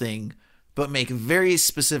nothing but make very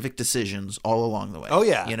specific decisions all along the way. Oh,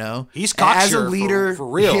 yeah. You know? He's cocksure as a leader, for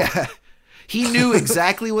real. Yeah. He knew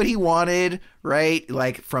exactly what he wanted, right?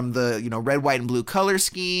 Like from the, you know, red, white, and blue color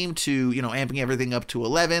scheme to, you know, amping everything up to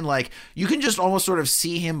 11. Like you can just almost sort of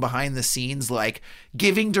see him behind the scenes, like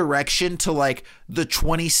giving direction to like the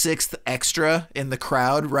 26th extra in the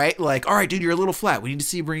crowd, right? Like, all right, dude, you're a little flat. We need to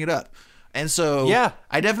see you bring it up. And so yeah,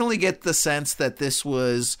 I definitely get the sense that this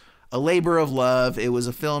was a labor of love. It was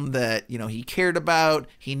a film that, you know, he cared about.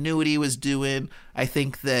 He knew what he was doing. I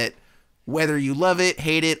think that whether you love it,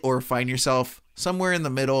 hate it, or find yourself somewhere in the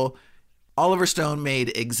middle, Oliver Stone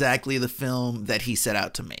made exactly the film that he set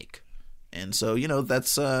out to make. And so, you know,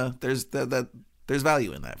 that's there's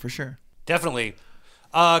value in that for sure. Definitely.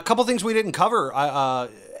 A couple things we didn't cover.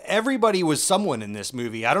 Everybody was someone in this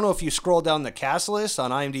movie. I don't know if you scroll down the cast list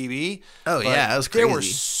on IMDb. Oh, yeah, that was crazy. There were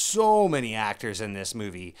so many actors in this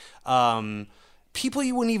movie. People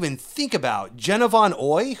you wouldn't even think about. Jenna Von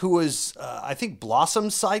Oy, who was, I think,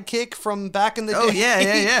 Blossom's sidekick from back in the day. Oh,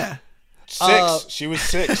 yeah. 6. She was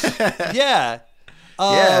 6. Yeah.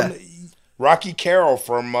 Yeah. Rocky Carroll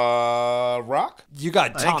from Rock. You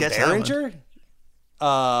got Tom Berenger.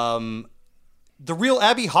 The real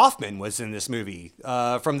Abby Hoffman was in this movie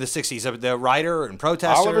from the 60s. The writer and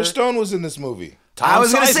protester. Oliver Stone was in this movie. I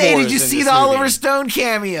was going to say, did you see the Oliver Stone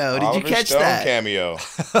cameo? Did you catch that? Cameo.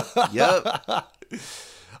 Yep.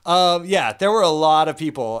 Yeah, there were a lot of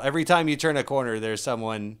people. Every time you turn a corner, there's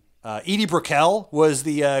someone. Edie Brickell was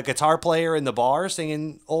the guitar player in the bar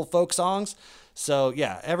singing old folk songs. So,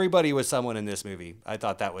 yeah, everybody was someone in this movie. I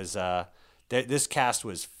thought that was, this cast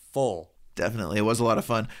was full. Definitely. It was a lot of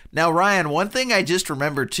fun. Now, Ryan, one thing I just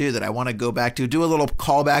remembered, too, that I want to go back to, do a little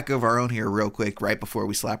callback of our own here real quick, right before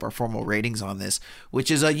we slap our formal ratings on this, which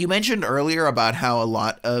is you mentioned earlier about how a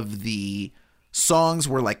lot of the songs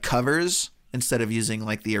were like covers instead of using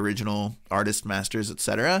like the original artist masters,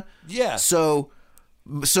 etc. Yeah. So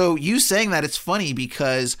you saying that, it's funny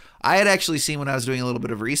because I had actually seen when I was doing a little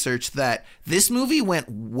bit of research that this movie went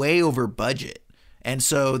way over budget. And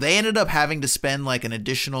so they ended up having to spend like an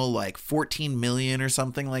additional like $14 million or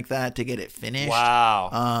something like that to get it finished.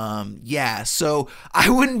 Wow. Yeah. So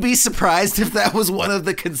I wouldn't be surprised if that was one of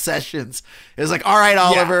the concessions. It was like, all right,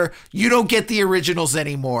 Oliver, you don't get the originals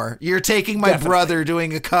anymore. You're taking my brother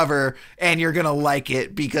doing a cover and you're going to like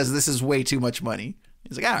it because this is way too much money.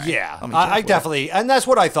 He's like, all right. Yeah, I definitely, and that's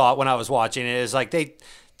what I thought when I was watching it, is like they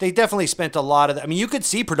definitely spent a lot of, I mean, you could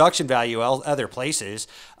see production value other places.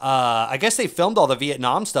 I guess they filmed all the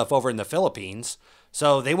Vietnam stuff over in the Philippines.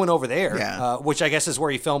 So they went over there, which I guess is where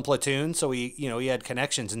he filmed Platoon. So he had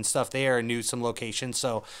connections and stuff there and knew some locations.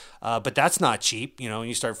 So, but that's not cheap, when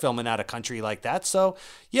you start filming out of country like that. So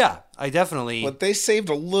yeah, I definitely. But they saved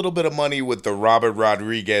a little bit of money with the Robert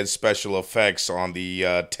Rodriguez special effects on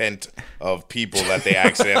the tent of people that they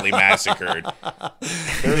accidentally massacred.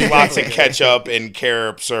 There's lots of ketchup and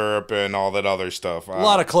carob syrup and all that other stuff. A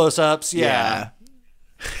lot of close-ups. Yeah.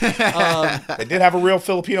 They did have a real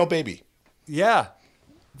Filipino baby. Yeah.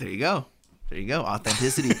 There you go.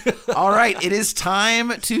 Authenticity. All right. It is time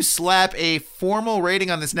to slap a formal rating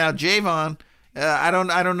on this. Now, Javon, I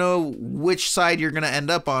don't know which side you're going to end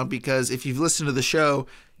up on, because if you've listened to the show,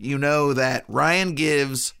 you know that Ryan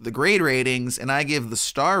gives the grade ratings and I give the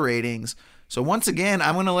star ratings. So once again,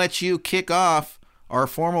 I'm going to let you kick off our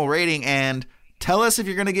formal rating and tell us if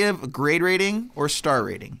you're going to give a grade rating or star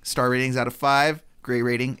rating. Star ratings out of 5, grade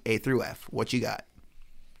rating A through F. What you got?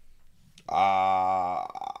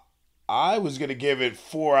 I was going to give it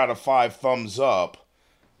 4 out of 5 thumbs up.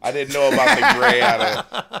 I didn't know about the gray out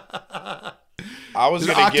of... I was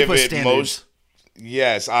going to give it standards.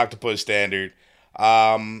 Yes, Octopus standard.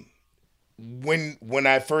 When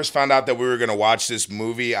I first found out that we were going to watch this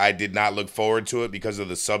movie, I did not look forward to it because of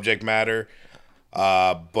the subject matter.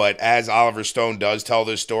 But as Oliver Stone does tell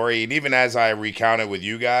this story, and even as I recount it with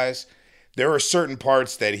you guys, there are certain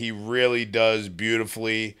parts that he really does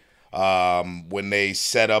beautifully. When they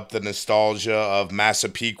set up the nostalgia of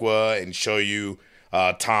Massapequa and show you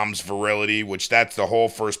Tom's virility, which that's the whole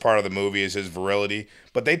first part of the movie is his virility.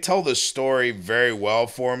 But they tell the story very well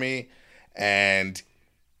for me, and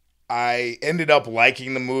I ended up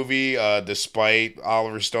liking the movie despite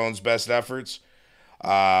Oliver Stone's best efforts.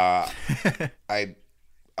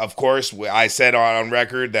 Of course, I said on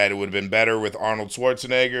record that it would have been better with Arnold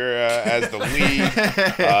Schwarzenegger as the lead.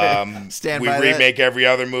 We remake every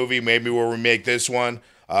other movie. Maybe we'll remake this one.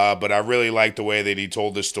 But I really like the way that he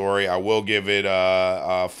told the story. I will give it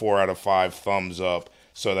 4 out of 5 thumbs up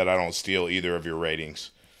so that I don't steal either of your ratings.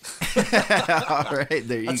 All right,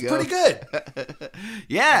 there you That's go. pretty good.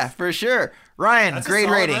 Yeah, for sure. Ryan, That's grade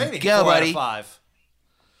a solid rating. Go, 4 buddy. out of 5.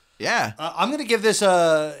 Yeah. I'm going to give this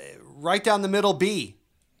a right down the middle B.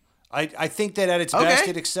 I think that at its best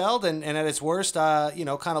it excelled, and at its worst, kind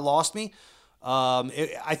of lost me.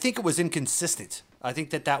 I think it was inconsistent. I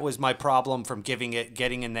think that was my problem from getting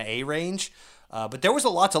in the A range. But there was a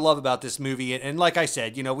lot to love about this movie, and like I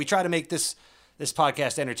said, we try to make this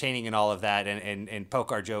podcast entertaining and all of that, and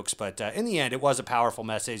poke our jokes. But in the end, it was a powerful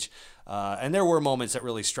message, and there were moments that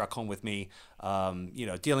really struck home with me.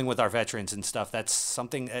 Dealing with our veterans and stuff. That's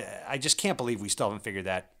something I just can't believe we still haven't figured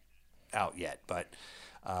that out yet. But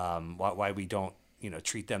why we don't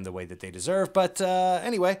treat them the way that they deserve. But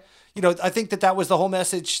anyway, I think that was the whole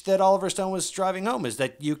message that Oliver Stone was driving home, is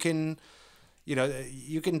that you can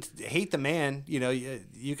hate the man,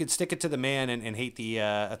 you can stick it to the man and hate the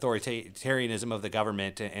authoritarianism of the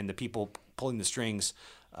government and the people pulling the strings.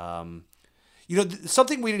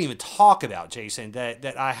 Something we didn't even talk about, Jason,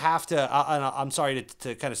 that I have to, I'm sorry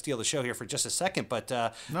to kind of steal the show here for just a second, but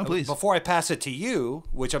no, please. Before I pass it to you,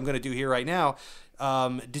 which I'm going to do here right now,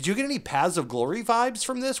 did you get any Paths of Glory vibes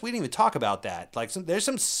from this? We didn't even talk about that. There's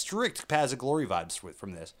some strict Paths of Glory vibes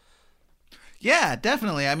from this. Yeah,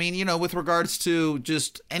 definitely. I mean, with regards to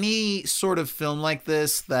just any sort of film like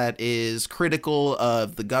this that is critical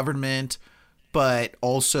of the government, but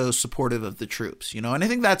also supportive of the troops, and I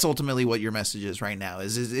think that's ultimately what your message is right now.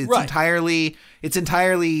 It's right. It's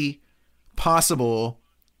entirely possible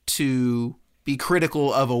to be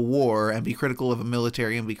critical of a war and be critical of a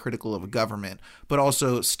military and be critical of a government, but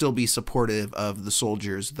also still be supportive of the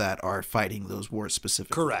soldiers that are fighting those wars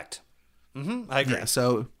specifically. Correct. Mm-hmm. I agree.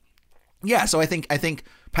 So I think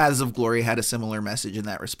Paths of Glory had a similar message in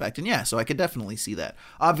that respect. And so I could definitely see that.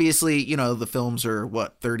 Obviously, the films are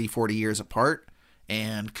 30, 40 years apart,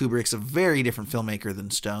 and Kubrick's a very different filmmaker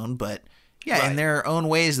than Stone, but in their own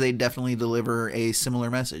ways, they definitely deliver a similar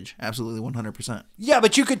message. Absolutely, 100%. Yeah,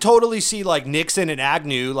 but you could totally see Nixon and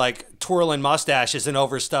Agnew twirling mustaches in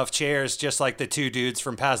overstuffed chairs, just like the two dudes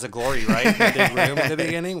from Paths of Glory, right? In the room at the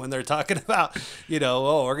beginning when they're talking about, we're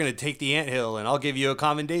going to take the anthill and I'll give you a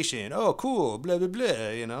commendation. Oh, cool, blah, blah, blah,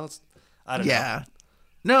 I don't know.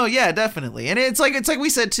 No, yeah, definitely. And it's like we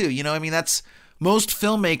said too, that's... Most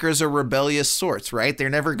filmmakers are rebellious sorts, right? They're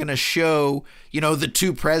never going to show, the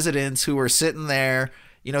two presidents who are sitting there,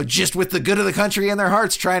 just with the good of the country in their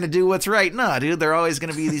hearts trying to do what's right. Nah, dude, they're always going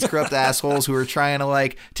to be these corrupt assholes who are trying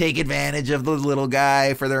to take advantage of the little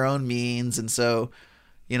guy for their own means. And so,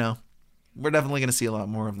 we're definitely going to see a lot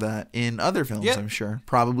more of that in other films, I'm sure.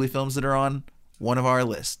 Probably films that are on one of our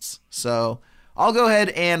lists. So I'll go ahead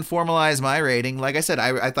and formalize my rating. Like I said,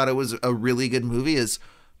 I thought it was a really good movie. It's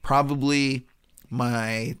probably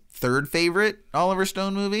my third favorite Oliver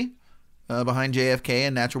Stone movie, behind JFK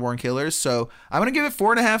and Natural Born Killers. So I'm going to give it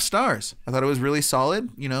 4.5 stars. I thought it was really solid.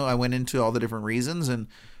 I went into all the different reasons, and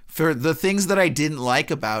for the things that I didn't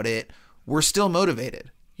like about it, we're still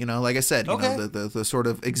motivated. Like I said, the sort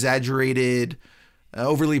of exaggerated,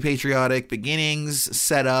 overly patriotic beginnings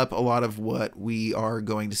set up a lot of what we are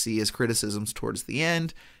going to see as criticisms towards the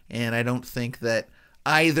end. And I don't think that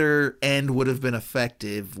either end would have been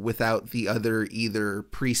effective without the other either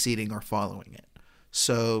preceding or following it.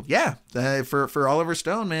 So for Oliver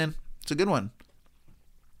Stone, man, it's a good one.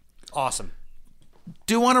 Awesome.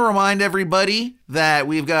 do want to remind everybody that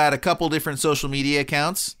we've got a couple different social media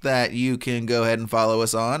accounts that you can go ahead and follow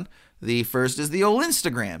us on. The first is the old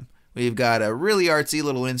Instagram. We've got a really artsy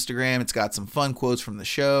little Instagram. It's got some fun quotes from the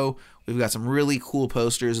show. We've got some really cool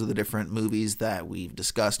posters of the different movies that we've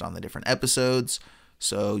discussed on the different episodes.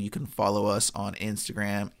 So you can follow us on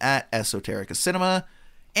Instagram at Esoterica Cinema.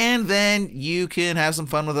 And then you can have some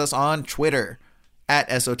fun with us on Twitter at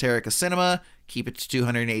Esoterica Cinema. Keep it to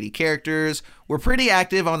 280 characters. We're pretty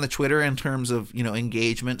active on the Twitter in terms of,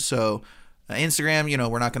 engagement. So Instagram,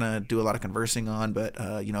 we're not going to do a lot of conversing on, but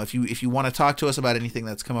if you want to talk to us about anything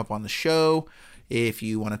that's come up on the show, if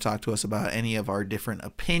you want to talk to us about any of our different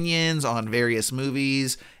opinions on various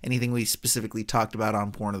movies, anything we specifically talked about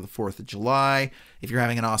on Porn of the 4th of July, if you're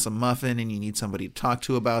having an awesome muffin and you need somebody to talk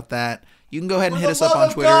to about that, you can go ahead and hit us up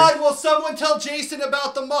on Twitter. For the love of God, will someone tell Jason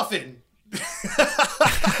about the muffin?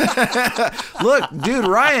 Look, dude,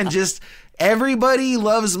 Ryan, everybody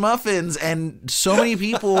loves muffins, and so many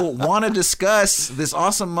people want to discuss this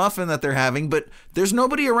awesome muffin that they're having, but there's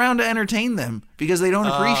nobody around to entertain them because they don't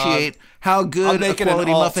appreciate how good a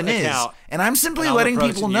quality muffin is. And I'm simply letting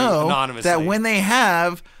people know that when they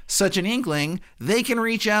have such an inkling, they can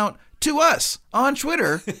reach out to us on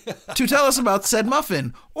Twitter to tell us about said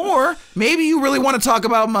muffin. Or maybe you really want to talk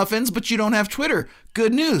about muffins, but you don't have Twitter.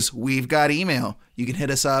 Good news, we've got email. You can hit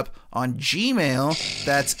us up on Gmail.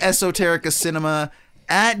 That's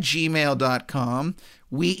esotericacinema@gmail.com.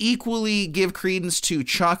 We equally give credence to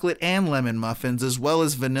chocolate and lemon muffins, as well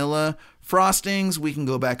as vanilla frostings. We can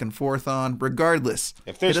go back and forth on. Regardless,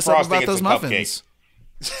 if there's hit us frosting, up about those muffins.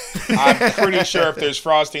 Cupcake. I'm pretty sure if there's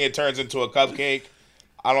frosting, it turns into a cupcake.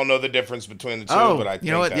 I don't know the difference between the two, but I think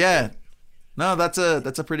you know what? that's Yeah, it. No, that's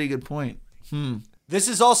a pretty good point. This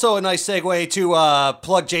is also a nice segue to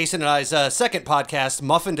plug Jason and I's second podcast,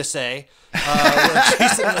 Muffin to Say, where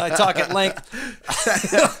Jason and I talk at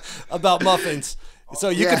length about muffins. So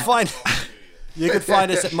you can find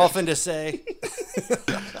us at Muffin to Say.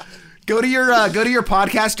 Go to your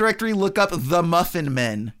podcast directory, look up The Muffin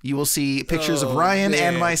Men. You will see pictures of Ryan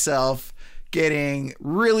and myself getting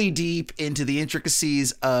really deep into the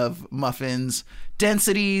intricacies of muffins,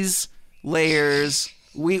 densities, layers.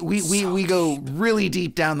 We go really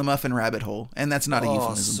deep down the muffin rabbit hole, and that's not a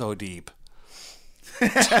euphemism. So deep.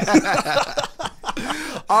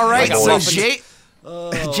 All right, so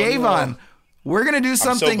Javon, we're gonna do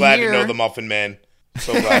something here. I'm so glad to know the Muffin Man.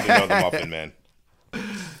 So glad to know the Muffin Man.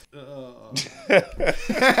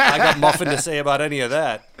 I got muffin to say about any of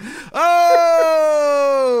that.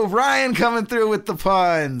 Oh, Ryan coming through with the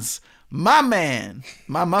puns. My man.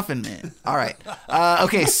 My muffin man. All right.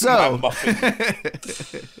 Okay, so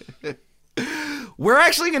we're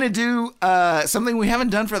actually going to do something we haven't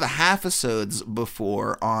done for the half-episodes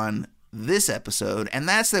before on this episode, and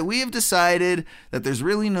that's that we have decided that there's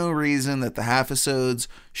really no reason that the half-episodes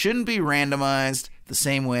shouldn't be randomized the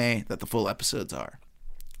same way that the full episodes are.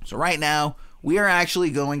 So right now, we are actually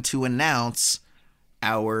going to announce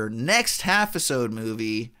our next half-episode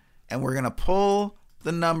movie, and we're going to pull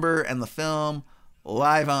the number and the film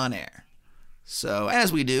live on air. So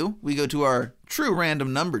as we do, we go to our true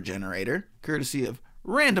random number generator, courtesy of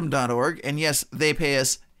random.org, and yes, they pay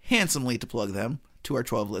us handsomely to plug them to our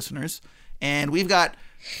 12 listeners. And we've got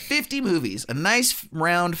 50 movies, a nice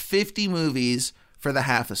round 50 movies for the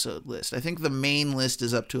half-episode list. I think the main list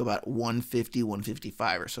is up to about 150,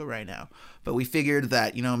 155 or so right now. But we figured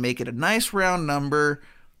that, make it a nice round number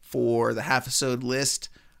for the half-episode list.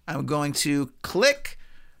 I'm going to click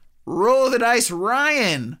roll the dice,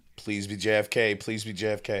 Ryan. Please be JFK. Please be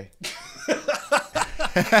JFK.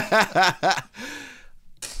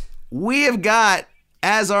 We have got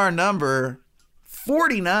as our number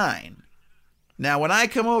 49. Now, when I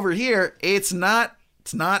come over here, it's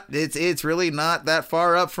really not that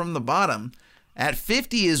far up from the bottom. At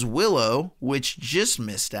 50 is Willow, which just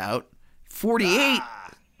missed out.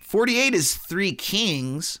 48 is Three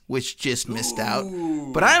Kings, which just missed out.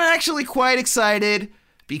 But I'm actually quite excited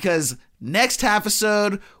because next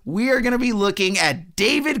episode, we are going to be looking at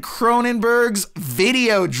David Cronenberg's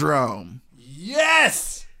Videodrome.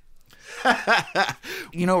 Yes!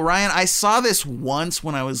 Ryan, I saw this once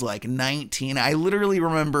when I was like 19. I literally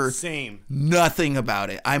remember nothing about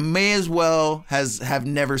it. I may as well have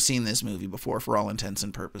never seen this movie before for all intents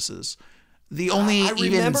and purposes. I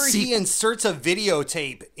remember he inserts a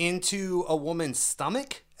videotape into a woman's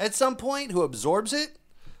stomach at some point who absorbs it.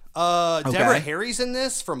 Deborah Harry's in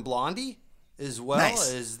this from Blondie as well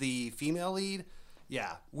as the female lead.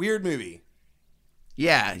 Yeah, weird movie.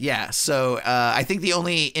 Yeah. So I think the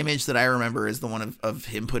only image that I remember is the one of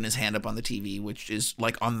him putting his hand up on the TV, which is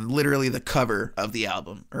like on literally the cover of the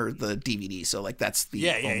album or the DVD. So like that's the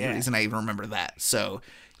only reason I even remember that. So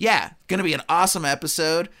yeah, gonna be an awesome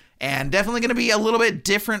episode and definitely gonna be a little bit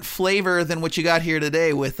different flavor than what you got here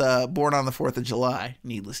today with Born on the 4th of July,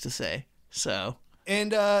 needless to say. So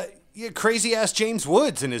and crazy ass James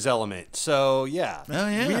Woods in his element. So yeah,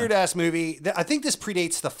 weird ass movie. I think this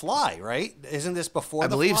predates The Fly, right? Isn't this before? I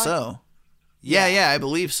believe so. Yeah, I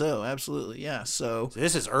believe so. Absolutely, yeah. So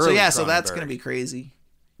this is early. So that's gonna be crazy.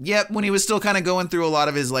 Yep, when he was still kind of going through a lot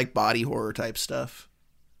of his like body horror type stuff.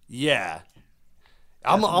 Yeah,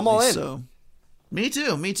 I'm all in. So, me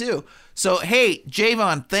too. So hey,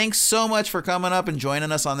 Javon, thanks so much for coming up and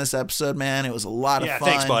joining us on this episode, man. It was a lot of fun.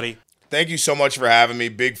 Thanks, buddy. Thank you so much for having me.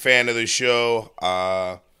 Big fan of the show.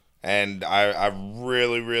 And I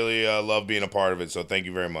really, really love being a part of it. So thank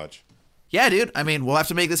you very much. Yeah, dude. I mean, we'll have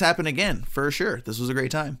to make this happen again for sure. This was a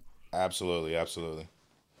great time. Absolutely.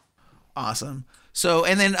 Awesome. So,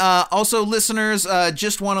 and then also listeners,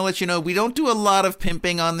 just want to let you know, we don't do a lot of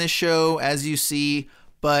pimping on this show, as you see,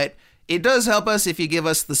 but it does help us if you give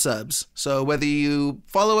us the subs. So whether you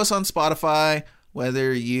follow us on Spotify,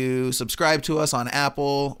 whether you subscribe to us on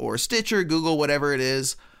Apple or Stitcher, Google, whatever it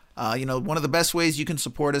is, one of the best ways you can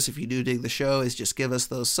support us if you do dig the show is just give us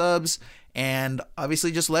those subs and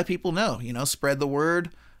obviously just let people know, spread the word.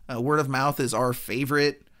 Word of mouth is our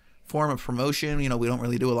favorite form of promotion. We don't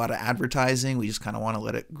really do a lot of advertising. We just kind of want to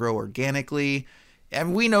let it grow organically.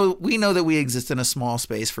 And we know that we exist in a small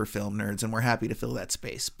space for film nerds, and we're happy to fill that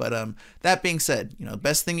space. But that being said, the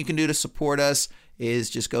best thing you can do to support us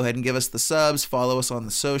is just go ahead and give us the subs, follow us on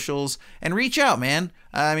the socials, and reach out, man.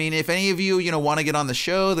 I mean, if any of you, want to get on the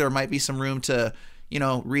show, there might be some room to,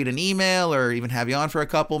 read an email or even have you on for a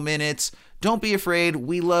couple minutes. Don't be afraid.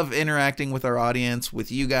 We love interacting with our audience,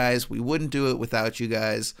 with you guys. We wouldn't do it without you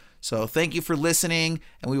guys. So thank you for listening,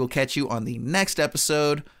 and we will catch you on the next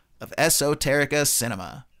episode of Esoterica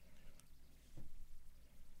Cinema.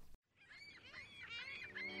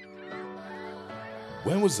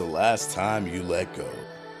 When was the last time you let go?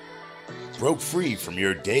 Broke free from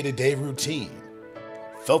your day-to-day routine?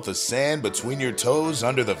 Felt the sand between your toes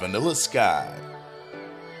under the vanilla sky?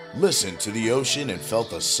 Listened to the ocean and felt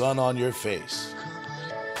the sun on your face?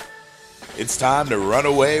 It's time to run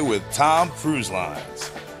away with Tom Cruise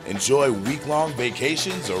Lines. Enjoy week-long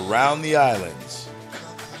vacations around the islands.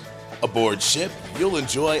 Aboard ship, you'll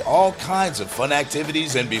enjoy all kinds of fun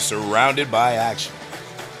activities and be surrounded by action.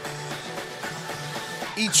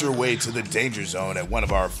 Eat your way to the danger zone at one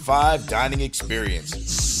of our 5 dining experiences.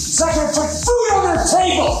 Second, put food on the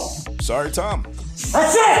table! Sorry, Tom.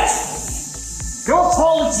 That's it! No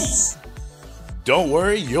apologies! Don't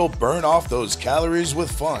worry, you'll burn off those calories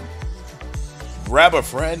with fun. Grab a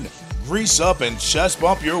friend, grease up, and chest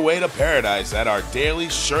bump your way to paradise at our daily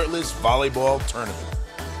shirtless volleyball tournament.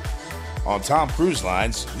 On Tom Cruise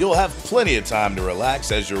Lines, you'll have plenty of time to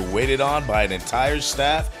relax as you're waited on by an entire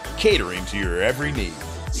staff catering to your every need.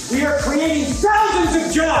 We are creating thousands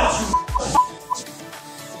of jobs!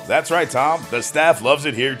 That's right, Tom. The staff loves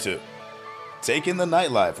it here, too. Take in the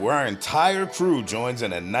nightlife, where our entire crew joins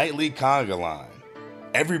in a nightly conga line.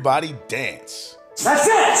 Everybody dance. That's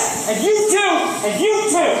it! And you too! And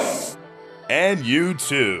you too! And you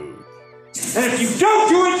too. And if you don't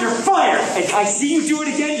do it, you're fired! And I see you do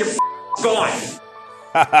it again, you're gone!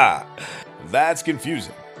 Haha, that's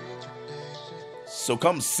confusing. So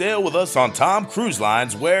come sail with us on Tom Cruise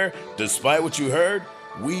Lines where, despite what you heard,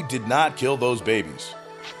 we did not kill those babies.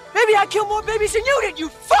 Maybe I killed more babies than you did, you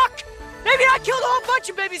fuck! Maybe I killed a whole bunch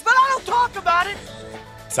of babies, but I don't talk about it!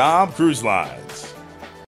 Tom Cruise Lines.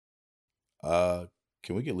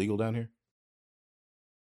 Can we get legal down here?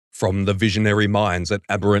 From the visionary minds at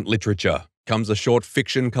Aberrant Literature comes a short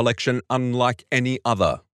fiction collection unlike any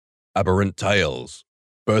other. Aberrant Tales,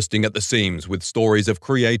 bursting at the seams with stories of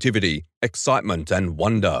creativity, excitement, and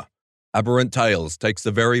wonder. Aberrant Tales takes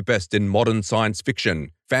the very best in modern science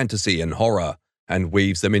fiction, fantasy, and horror, and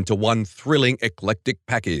weaves them into one thrilling, eclectic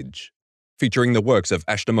package. Featuring the works of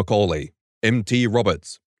Ashton Macaulay, M.T.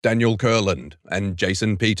 Roberts, Daniel Kurland, and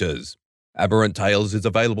Jason Peters. Aberrant Tales is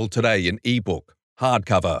available today in ebook,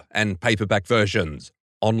 hardcover, and paperback versions,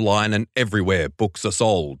 online and everywhere books are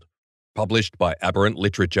sold. Published by Aberrant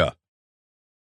Literature.